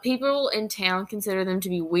 People in town consider them to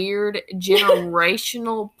be weird,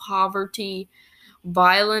 generational poverty,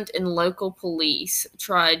 violent, and local police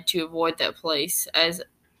tried to avoid that place as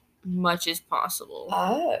much as possible.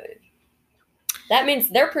 Oh. That means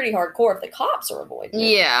they're pretty hardcore if the cops are avoiding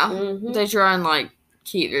it. Yeah. Mm-hmm. They try and, like,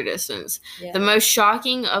 keep their distance. Yeah. The most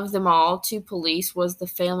shocking of them all to police was the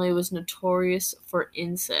family was notorious for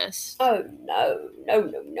incest. Oh, no.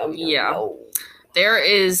 Yeah. No. There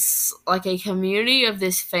is, like, a community of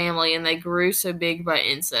this family, and they grew so big by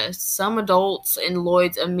incest. Some adults in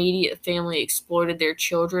Lloyd's immediate family exploited their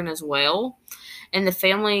children as well, and the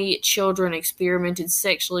family children experimented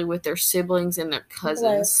sexually with their siblings and their cousins.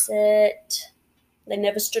 Bless it. They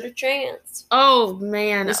never stood a chance. Oh,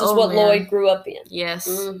 man. This is what Lloyd grew up in. Yes.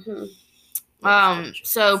 Mm-hmm.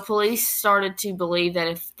 So police started to believe that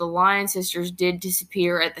if the Lyon sisters did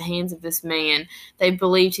disappear at the hands of this man, they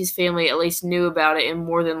believed his family at least knew about it and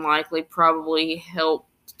more than likely probably helped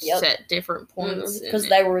set different points. Because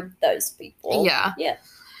they were those people. Yeah. Yeah.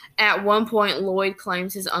 At one point, Lloyd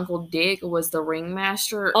claims his Uncle Dick was the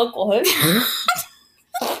ringmaster. Uncle who?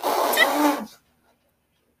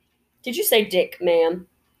 Did you say Dick, ma'am?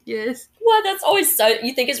 Yes. What? That's always so...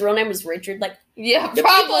 You think his real name was Richard? Like, yeah, do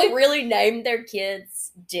probably. people really named their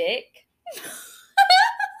kids Dick?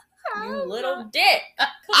 You little dick.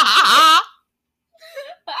 I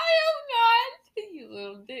am not. You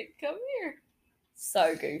little dick, come here.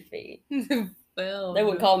 So goofy. Well, they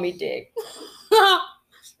would call me Dick.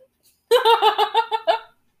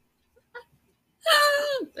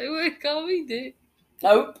 They would call me Dick.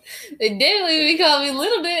 Nope. They definitely would call me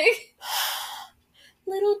Little Dick.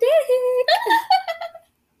 Little Dick.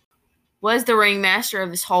 Was the ringmaster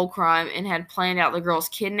of this whole crime and had planned out the girls'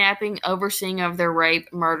 kidnapping, overseeing of their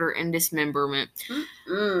rape, murder, and dismemberment.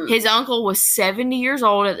 Mm-hmm. His uncle was 70 years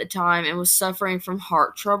old at the time and was suffering from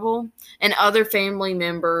heart trouble, and other family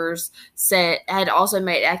members had also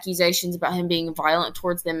made accusations about him being violent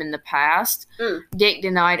towards them in the past. Dick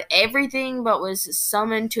denied everything but was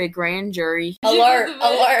summoned to a grand jury.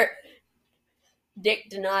 Alert!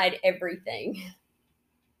 Dick denied everything.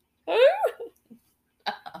 Who?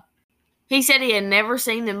 He said he had never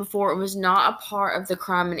seen them before and was not a part of the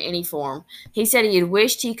crime in any form. He said he had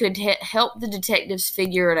wished he could help the detectives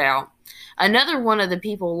figure it out. Another one of the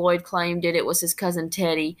people Lloyd claimed did it was his cousin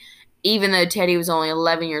Teddy, even though Teddy was only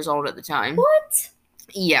 11 years old at the time. What?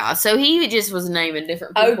 Yeah, so he just was naming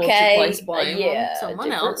different people to place blame on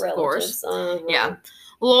someone else, of course. Yeah.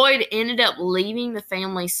 Lloyd ended up leaving the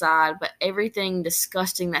family side, but everything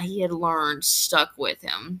disgusting that he had learned stuck with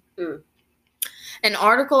him. An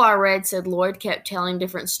article I read said Lloyd kept telling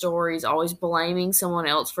different stories, always blaming someone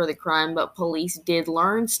else for the crime, but police did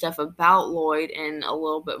learn stuff about Lloyd and a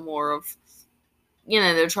little bit more of,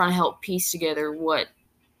 they're trying to help piece together what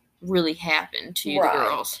really happened to the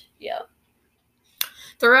girls. Yeah.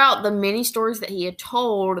 Throughout the many stories that he had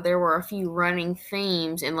told, there were a few running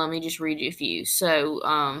themes, and let me just read you a few. So,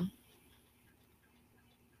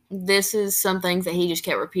 this is some things that he just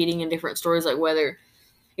kept repeating in different stories, like whether,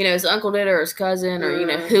 his uncle did it or his cousin or,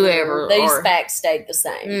 whoever. These facts stayed the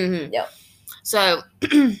same. Mm-hmm. Yep. So,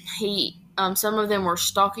 some of them were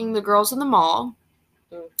stalking the girls in the mall,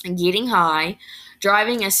 and getting high,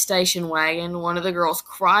 driving a station wagon, one of the girls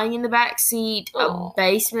crying in the back seat, a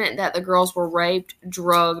basement that the girls were raped,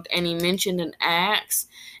 drugged, and he mentioned an axe,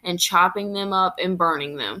 and chopping them up and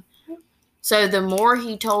burning them. So the more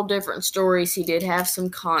he told different stories, he did have some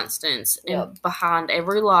constants. And behind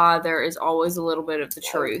every lie, there is always a little bit of the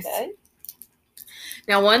truth. Okay.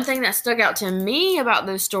 Now, one thing that stuck out to me about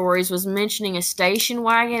those stories was mentioning a station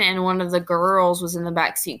wagon, and one of the girls was in the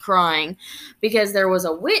backseat crying, because there was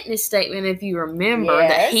a witness statement, if you remember,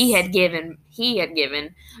 that he had given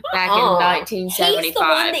back in 1975. He's the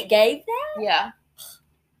one that gave that? Yeah.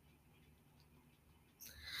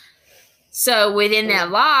 So within that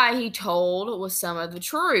lie he told was some of the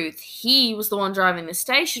truth. He was the one driving the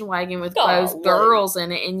station wagon with both girls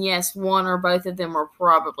in it, and yes, one or both of them were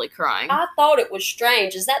probably crying. I thought it was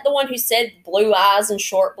strange. Is that the one who said blue eyes and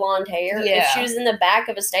short blonde hair? Yeah. If she was in the back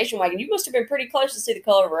of a station wagon, you must have been pretty close to see the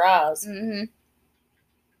color of her eyes.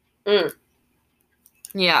 Mm-hmm.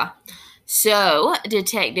 Yeah. So,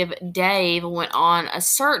 Detective Dave went on a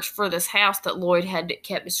search for this house that Lloyd had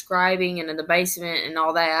kept describing, and in the basement and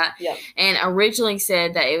all that. Yep. And originally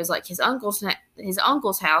said that it was like his uncle's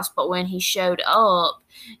house, but when he showed up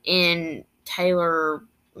in Taylor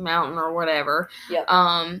Mountain or whatever,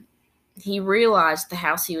 he realized the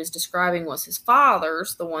house he was describing was his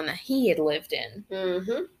father's, the one that he had lived in.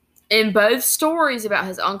 Mm-hmm. In both stories about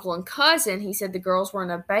his uncle and cousin, he said the girls were in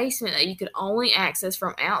a basement that you could only access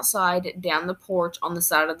from outside down the porch on the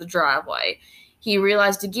side of the driveway. He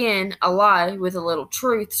realized again a lie with a little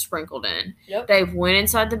truth sprinkled in. Yep. Dave went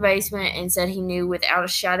inside the basement and said he knew without a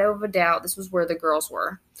shadow of a doubt this was where the girls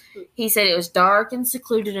were. He said it was dark and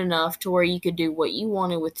secluded enough to where you could do what you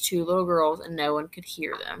wanted with two little girls and no one could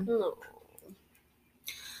hear them. Oh.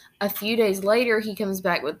 A few days later, he comes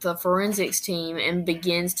back with the forensics team and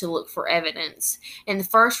begins to look for evidence. In the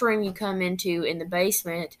first room you come into in the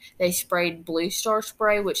basement, they sprayed Blue Star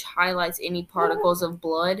spray, which highlights any particles of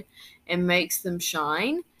blood and makes them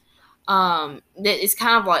shine. It's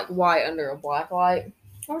kind of like white under a black light.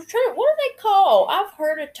 I was trying. What do they call? I've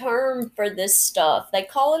heard a term for this stuff. They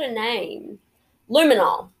call it a name.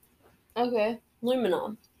 Luminol. Okay.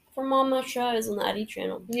 Luminol. From all my shows on the ID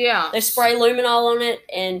channel. Yeah. They spray luminol on it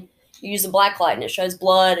and you use a black light and it shows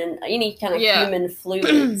blood and any kind of human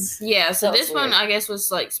fluids. Yeah, so this one I guess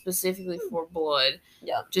was like specifically for blood.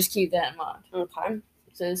 Yeah. Just keep that in mind. Okay.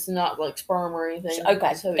 So it's not like sperm or anything.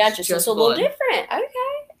 Okay, so gotcha. So it's a little different.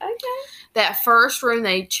 Okay. That first room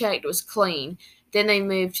they checked was clean. Then they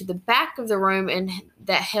moved to the back of the room and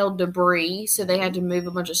that held debris, so they had to move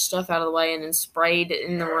a bunch of stuff out of the way and then sprayed it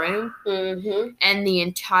in the room. Mm-hmm. And the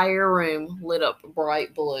entire room lit up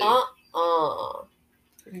bright blue. How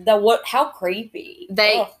creepy.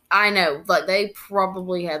 I know, like they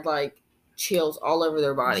probably had like chills all over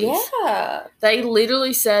their bodies. Yeah. They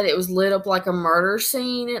literally said it was lit up like a murder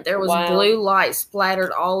scene. There was blue light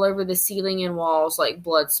splattered all over the ceiling and walls like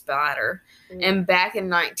blood spatter. And back in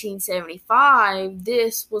 1975,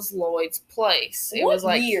 this was Lloyd's place.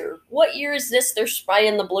 What year? What year is this they're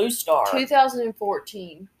spraying the Blue Star?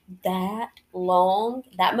 2014. That long?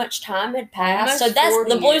 That much time had passed? So that's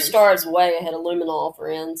the Blue Star is way ahead of luminol,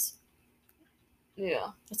 friends. Yeah.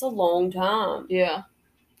 That's a long time. Yeah.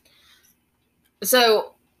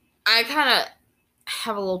 So, I kind of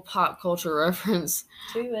have a little pop culture reference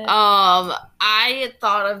to it. I had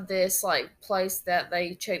thought of this like place that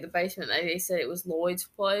they checked the basement. They said it was Lloyd's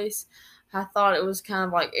place. I thought it was kind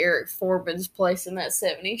of like Eric Forbin's place in that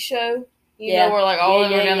 70s show. You know, where like all of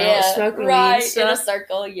them are down there smoking weed and stuff. In a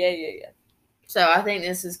circle. Yeah. So I think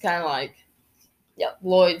this is kind of like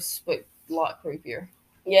Lloyd's, but a lot creepier.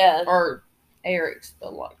 Yeah. Or Eric's, but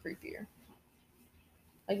a lot creepier.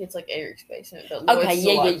 Like it's like Eric's basement, but Lloyd's is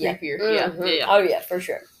a lot creepier. Mm-hmm. Yeah. Oh yeah, for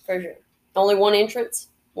sure. Only one entrance?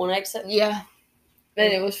 One exit? Yeah.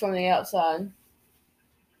 And it was from the outside.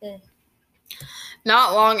 Yeah.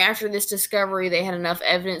 Not long after this discovery, they had enough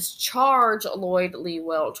evidence to charge Lloyd Lee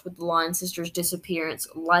Welch with the Lyon sisters' disappearance,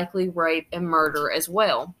 likely rape, and murder as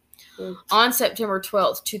well. On September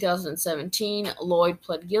 12th, 2017, Lloyd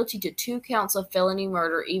pled guilty to 2 counts of felony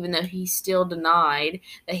murder, even though he still denied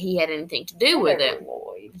that he had anything to do with it.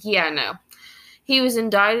 Lloyd. Yeah, I know. He was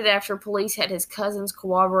indicted after police had his cousins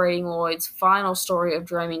corroborating Lloyd's final story of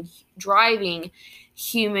driving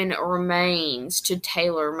human remains to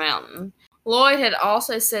Taylor Mountain. Lloyd had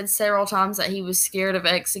also said several times that he was scared of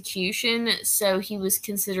execution, so he was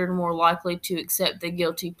considered more likely to accept the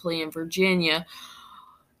guilty plea in Virginia,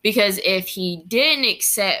 because if he didn't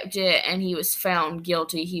accept it and he was found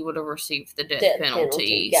guilty, he would have received the death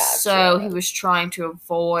penalty. Gotcha. So he was trying to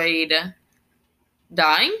avoid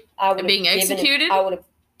dying and being executed. I would have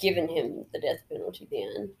given him the death penalty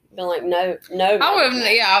then. Been like, no. I would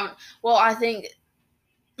have, yeah. Well, I think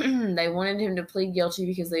they wanted him to plead guilty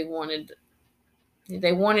because they wanted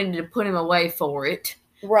to put him away for it.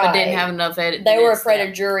 Right. But didn't have enough evidence. They were afraid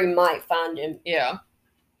a jury might find him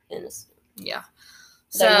innocent. Yeah.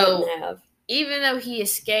 They wouldn't have. Even though he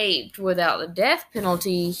escaped without the death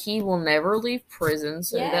penalty, he will never leave prison,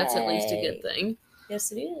 so that's at least a good thing.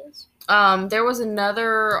 Yes, it is. There was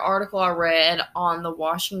another article I read on the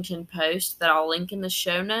Washington Post that I'll link in the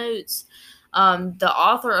show notes. The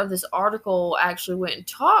author of this article actually went and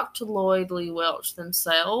talked to Lloyd Lee Welch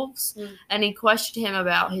themselves, and he questioned him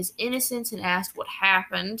about his innocence and asked what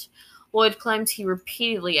happened. Lloyd claims he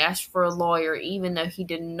repeatedly asked for a lawyer, even though he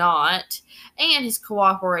did not, and his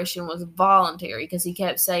cooperation was voluntary, because he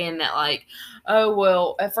kept saying that, like, oh,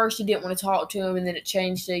 well, at first you didn't want to talk to him, and then it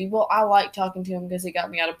changed to, well, I like talking to him because he got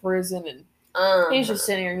me out of prison, and he's just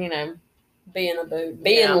sitting here, being a boo.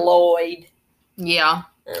 Being Lloyd. Yeah.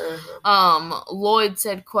 Lloyd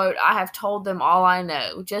said, quote, I have told them all I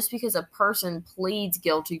know. Just because a person pleads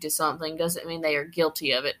guilty to something doesn't mean they are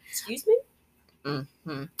guilty of it. Excuse me?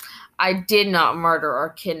 Mm-hmm. I did not murder or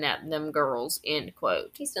kidnap them girls, end quote.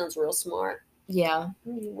 He sounds real smart. Yeah.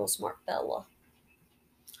 He's a real smart fella.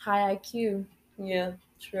 High IQ. Yeah,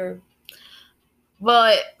 sure.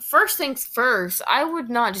 But first things first, I would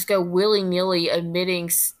not just go willy-nilly admitting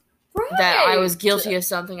that I was guilty of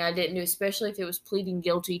something I didn't do, especially if it was pleading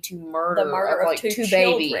guilty to murder of like two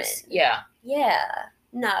babies. Yeah. Yeah.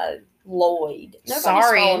 No. Lloyd. Nobody's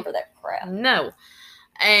falling for that crap. No.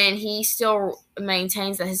 And he still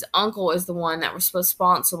maintains that his uncle is the one that was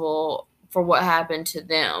responsible for what happened to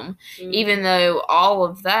them. Even though all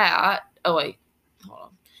of that... Oh, wait. Hold on.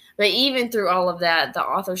 But even through all of that, the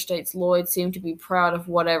author states Lloyd seemed to be proud of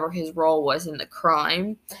whatever his role was in the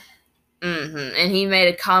crime. And he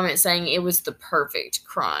made a comment saying it was the perfect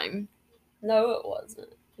crime. No, it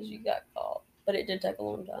wasn't. Because you got caught. But it did take a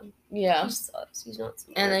long time. Yeah. He sucks. He's not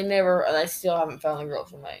smart. And they still haven't found the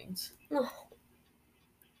girl's remains. No.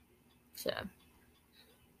 So,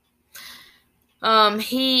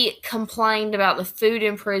 he complained about the food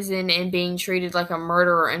in prison and being treated like a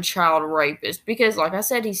murderer and child rapist because, like I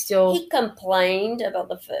said, he complained about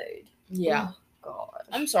the food. Yeah. Oh, God.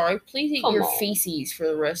 I'm sorry. Please eat your feces for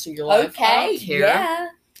the rest of your life. Okay. I don't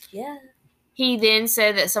care. Yeah. He then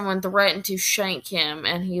said that someone threatened to shank him,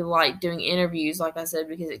 and he liked doing interviews, like I said,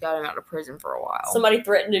 because it got him out of prison for a while. Somebody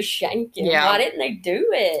threatened to shank him. Yeah. Why didn't they do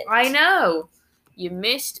it? I know. You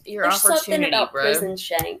missed your opportunity, something about bro. Prison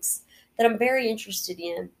shanks that I'm very interested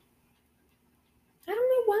in. I don't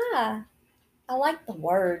know why. I like the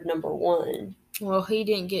word number one. Well, he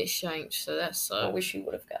didn't get shanked, so that sucks. I wish he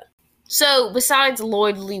would have got. So, besides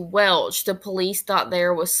Lloyd Lee Welch, the police thought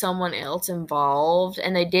there was someone else involved,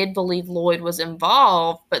 and they did believe Lloyd was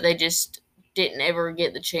involved, but they just didn't ever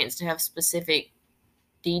get the chance to have specific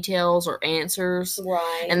details or answers.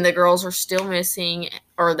 Right. And the girls are still missing,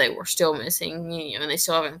 or they were still missing, and they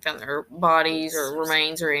still haven't found their bodies or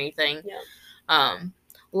remains or anything. Yeah.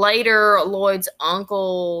 Later, Lloyd's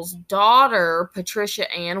uncle's daughter, Patricia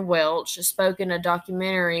Ann Welch, spoke in a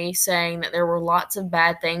documentary saying that there were lots of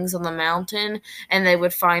bad things on the mountain, and they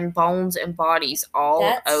would find bones and bodies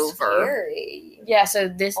all over. Scary. Yeah, so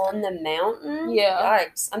this... On the mountain? Yeah.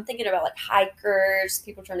 Yikes. I'm thinking about, like, hikers,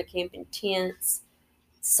 people trying to camp in tents.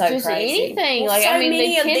 So just crazy. Anything. Well, like, so I mean,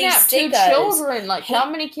 they kidnapped 2 children. Like, how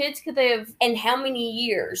many kids could they have? And how many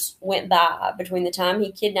years went by between the time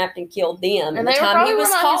he kidnapped and killed them and the they time he was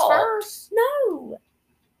caught? His first. No.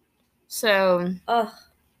 So,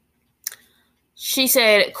 She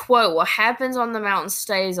said, quote, "What happens on the mountain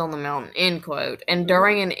stays on the mountain," end quote. And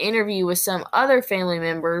during an interview with some other family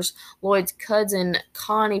members, Lloyd's cousin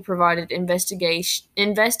Connie provided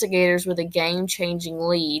investigators with a game-changing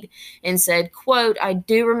lead and said, quote, "I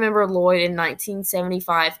do remember Lloyd in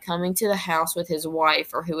 1975 coming to the house with his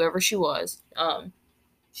wife," or whoever she was.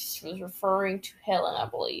 She was referring to Helen, I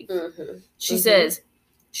believe. Mm-hmm. She says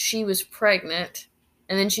she was pregnant,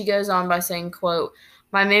 and then she goes on by saying, quote,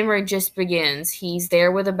 "My memory just begins. He's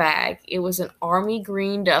there with a bag. It was an army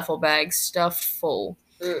green duffel bag stuffed full.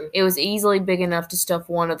 It was easily big enough to stuff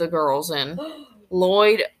one of the girls in.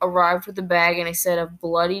 Lloyd arrived with a bag and a set of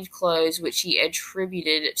bloodied clothes, which he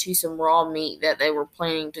attributed to some raw meat that they were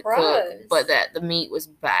planning to cook, but that the meat was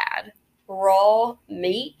bad." Raw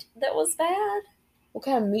meat that was bad? What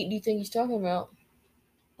kind of meat do you think he's talking about?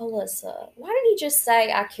 Alyssa, why didn't he just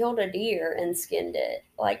say, "I killed a deer and skinned it"?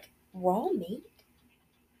 Like, raw meat?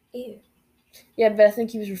 Ew. Yeah, but I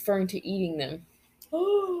think he was referring to eating them.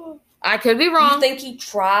 I could be wrong. You think he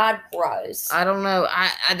tried? Gross. I don't know. I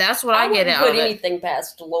that's what I get out of it. I wouldn't put anything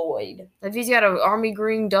past Lloyd. If he's got an army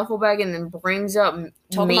green duffel bag and then brings up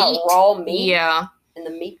Talking meat. About raw meat? Yeah. And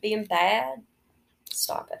the meat being bad?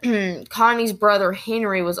 Stop it. Connie's brother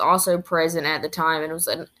Henry was also present at the time and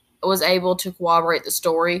was able to corroborate the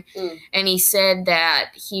story. And he said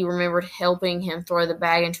that he remembered helping him throw the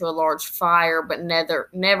bag into a large fire, but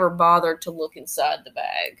never bothered to look inside the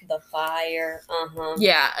bag. The fire,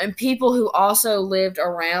 Yeah, and people who also lived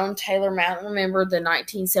around Taylor Mountain remembered the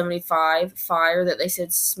 1975 fire that they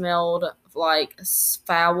said smelled like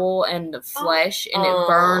foul and flesh, and it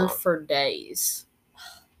burned for days.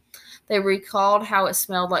 They recalled how it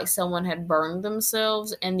smelled like someone had burned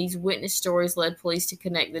themselves, and these witness stories led police to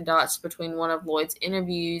connect the dots between one of Lloyd's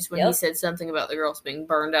interviews when he said something about the girls being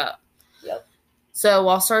burned up. So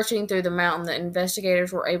while searching through the mountain, the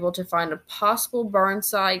investigators were able to find a possible burn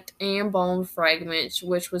site and bone fragments,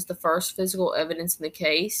 which was the first physical evidence in the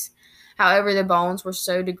case. However, the bones were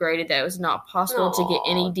so degraded that it was not possible to get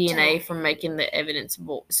any DNA from making the evidence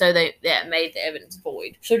void. So that made the evidence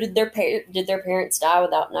void. So did their parents die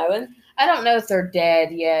without knowing? I don't know if they're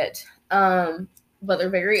dead yet, but they're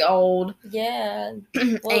very old. Yeah.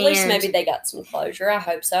 Well, at least maybe they got some closure. I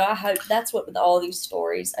hope so. I hope that's what with all these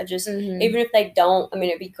stories. I just, even if they don't, I mean,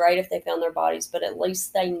 it'd be great if they found their bodies, but at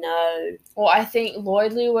least they know. Well, I think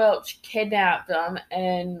Lloyd Lee Welch kidnapped them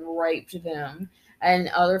and raped them, and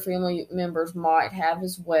other family members might have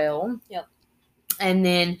as well. Yep. And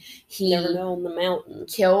then he never know on the mountain.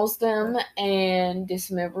 Kills them and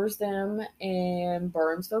dismembers them and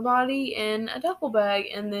burns their body in a duffel bag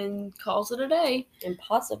and then calls it a day. And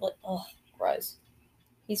possibly, gross.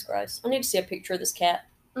 He's gross. I need to see a picture of this cat.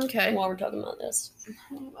 Okay. While we're talking about this. I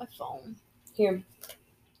have my phone. Here.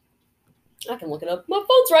 I can look it up. My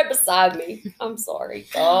phone's right beside me. I'm sorry.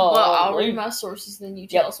 Well, I'll read my sources, then you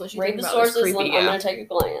tell us what you think about this creepy guy. I'm going to take a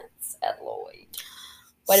glance at Lloyd.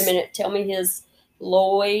 Wait a minute. Tell me his...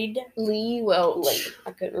 Lloyd Lee Welch.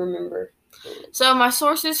 I couldn't remember. So my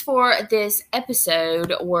sources for this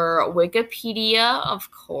episode were Wikipedia,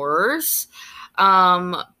 of course.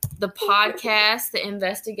 The podcast, The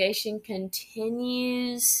Investigation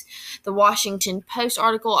Continues. The Washington Post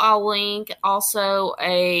article I'll link. Also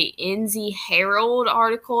a NZ Herald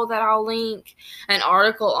article that I'll link. An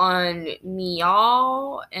article on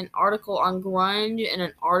Meow. An article on Grunge. And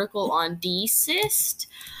an article on Desist.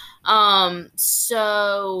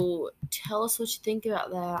 So tell us what you think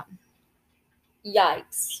about that.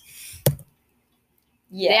 Yikes.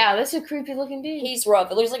 Yeah, that's a creepy looking dude. He's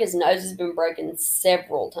rough. It looks like his nose has been broken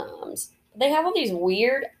several times. They have all these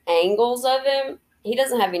weird angles of him. He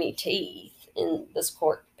doesn't have any teeth in this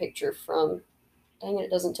court picture from, dang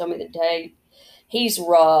it doesn't tell me the date. He's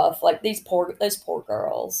rough. Like those poor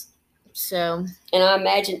girls. So. And I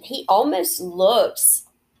imagine he almost looks...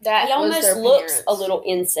 he almost looks a little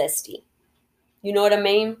incesty. You know what I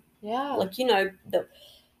mean? Yeah. Like,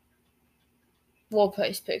 we'll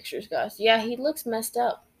post pictures, guys. Yeah, he looks messed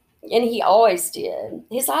up. And he always did.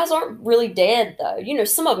 His eyes aren't really dead, though.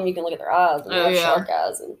 Some of them you can look at their eyes and they have shark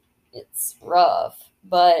eyes, and it's rough.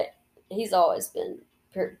 But he's always been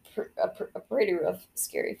a pretty rough,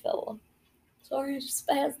 scary fella. Sorry, I just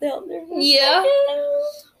spazzed out there. Yeah.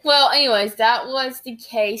 Well, anyways, that was the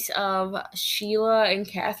case of Sheila and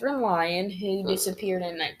Catherine Lyon, who disappeared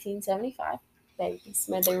in 1975. Babies,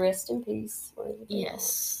 may they rest in peace.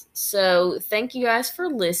 Yes. So, thank you guys for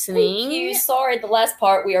listening. Thank you. Sorry, the last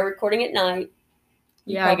part, we are recording at night.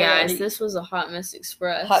 Yeah, guys, this was a Hot Mess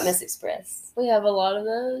Express. Hot Mess Express. We have a lot of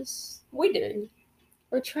those. We do.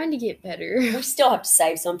 We're trying to get better. We still have to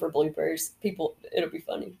save some for bloopers. It'll be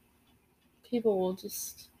funny. People will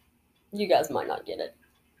just You guys might not get it.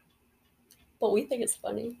 But we think it's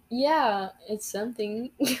funny. Yeah, it's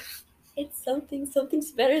something. It's something.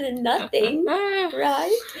 Something's better than nothing.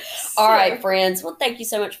 Right? So- All right, friends. Well, thank you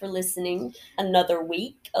so much for listening another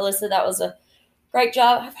week. Alyssa, that was a great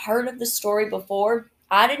job. I've heard of the story before.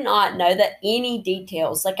 I did not know that any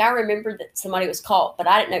details. Like, I remember that somebody was caught, but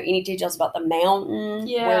I didn't know any details about the mountain, where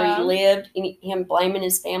Yeah. he lived, him blaming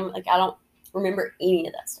his family. Like, I don't remember any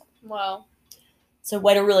of that stuff. Well, So,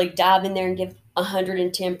 way to really dive in there and give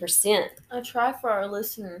 110%. I try for our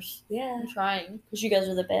listeners. Yeah. I'm trying. Because you guys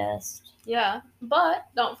are the best. Yeah, but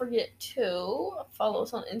don't forget to follow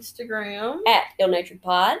us on Instagram, At Ill Natured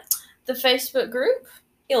Pod, the Facebook group,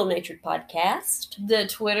 Ill Natured Podcast, the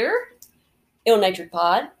Twitter, Ill Natured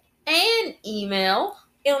Pod, and email.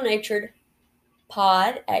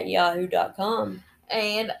 illnaturedpod@yahoo.com.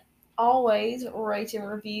 And always rate and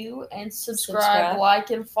review and subscribe. Like,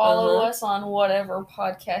 and follow us on whatever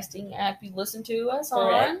podcasting app you listen to us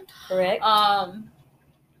on. Correct.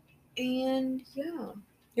 And yeah.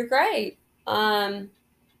 You're great. I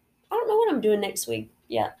don't know what I'm doing next week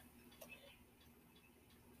yet.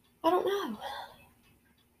 I don't know.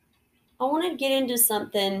 I want to get into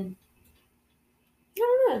something. I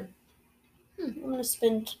don't know. I'm going to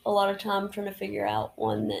spend a lot of time trying to figure out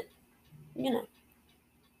one that,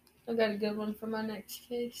 I got a good one for my next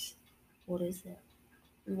case. What is it?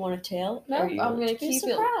 You want to tell? No, I'm gonna keep it.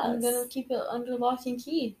 I'm Surprise? gonna keep it under lock and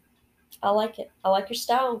key. I like it. I like your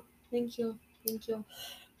style. Thank you. Thank you.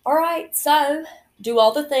 All right, so do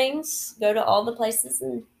all the things. Go to all the places,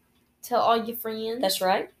 and Tell all your friends. that's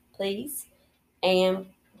right, please. And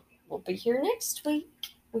we'll be here next week.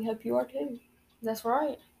 We hope you are too. That's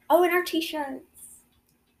right. Oh, and our t-shirts.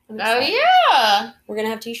 I'm Oh excited. yeah. We're gonna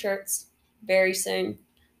have t-shirts very soon.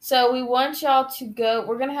 So we want y'all to go.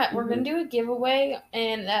 We're gonna do a giveaway,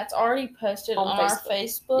 and that's already posted On on our Facebook.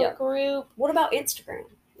 Facebook Yep. group. What about Instagram?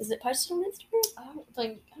 Is it posted on Instagram? I don't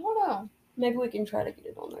know. Maybe we can try to get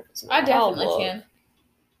it on there. If it's not. I definitely I'll look. can.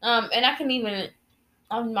 And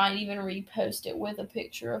I might even repost it with a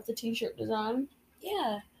picture of the t-shirt design.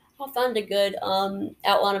 Yeah, I'll find a good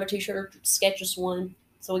outline of a t-shirt or sketch us one,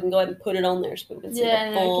 so we can go ahead and put it on there so people can see Yeah, the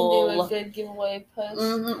and I full. can do a good giveaway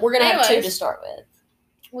post. We're gonna have 2 to Anyways. start with.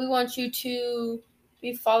 We want you to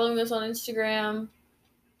be following us on Instagram,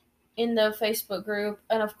 in the Facebook group,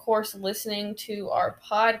 and of course listening to our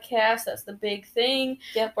podcast. That's the big thing.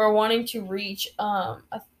 Yep. We're wanting to reach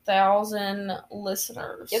 1,000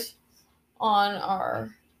 listeners. Yep. On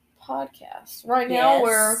our podcast. Right now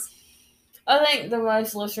I think the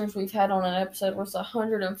most listeners we've had on an episode was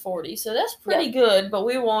 140. So that's pretty good, but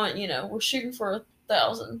we want, we're shooting for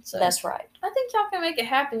 1,000. So That's right. I think y'all can make it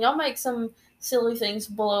happen. Y'all make some silly things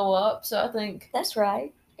blow up, so I think That's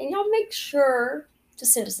right. And y'all make sure to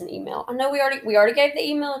send us an email. I know we already gave the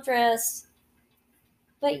email address,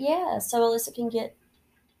 but yeah, so Alyssa can get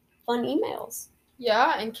fun emails.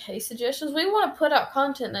 yeah, and case suggestions. We want to put out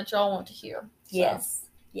content that y'all want to hear. So.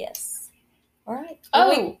 Yes. All right.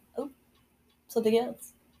 Oh, Something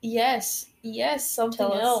else. yes, something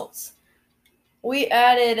Tell us. else. We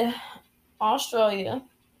added Australia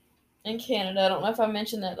and Canada. I don't know if I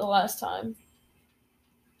mentioned that the last time.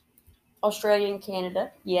 Australia and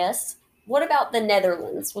Canada. Yes. What about the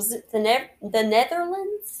Netherlands? Was it the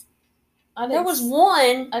Netherlands? There was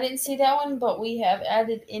one. I didn't see that one, but we have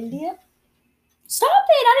added India. Stop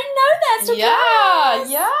it! I didn't know that.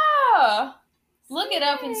 Surprise! Yeah. Look it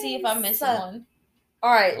up and see if I'm missing one.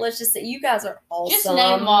 All right, let's just say you guys are awesome. Just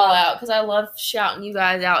name them all out because I love shouting you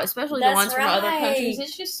guys out, especially the That's ones from other right. countries.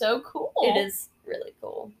 It's just so cool. It is really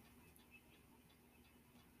cool.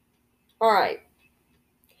 All right.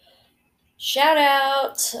 Shout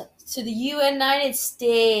out To the United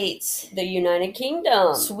States, the United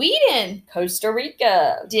Kingdom, Sweden, Costa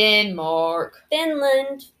Rica, Denmark,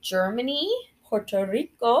 Finland, Germany, Puerto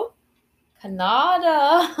Rico,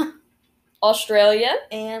 Canada, Australia.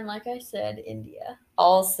 and like I said, India.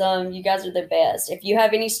 Awesome. You guys are the best. If you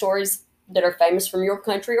have any stories that are famous from your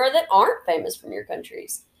country or that aren't famous from your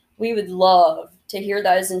countries, we would love to hear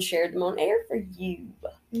those and share them on air for you.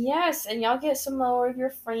 Yes, and y'all get some more of your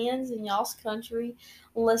friends in y'all's country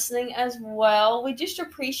listening as well. We just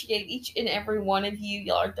appreciate each and every one of you.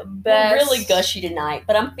 Y'all are the best. We're really gushy tonight,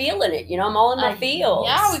 but I'm feeling it. I'm all in my feels.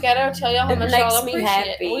 Yeah, we gotta tell y'all how It much makes y'all me appreciate.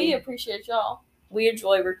 happy. We appreciate y'all. We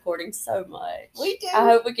enjoy recording so much. We do. I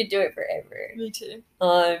hope we could do it forever. Me too.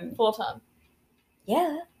 Full Full time.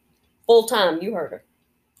 Yeah. Full time. You heard her.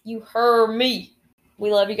 You heard me.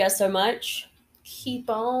 We love you guys so much. Keep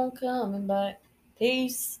on coming back.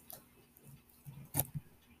 Peace.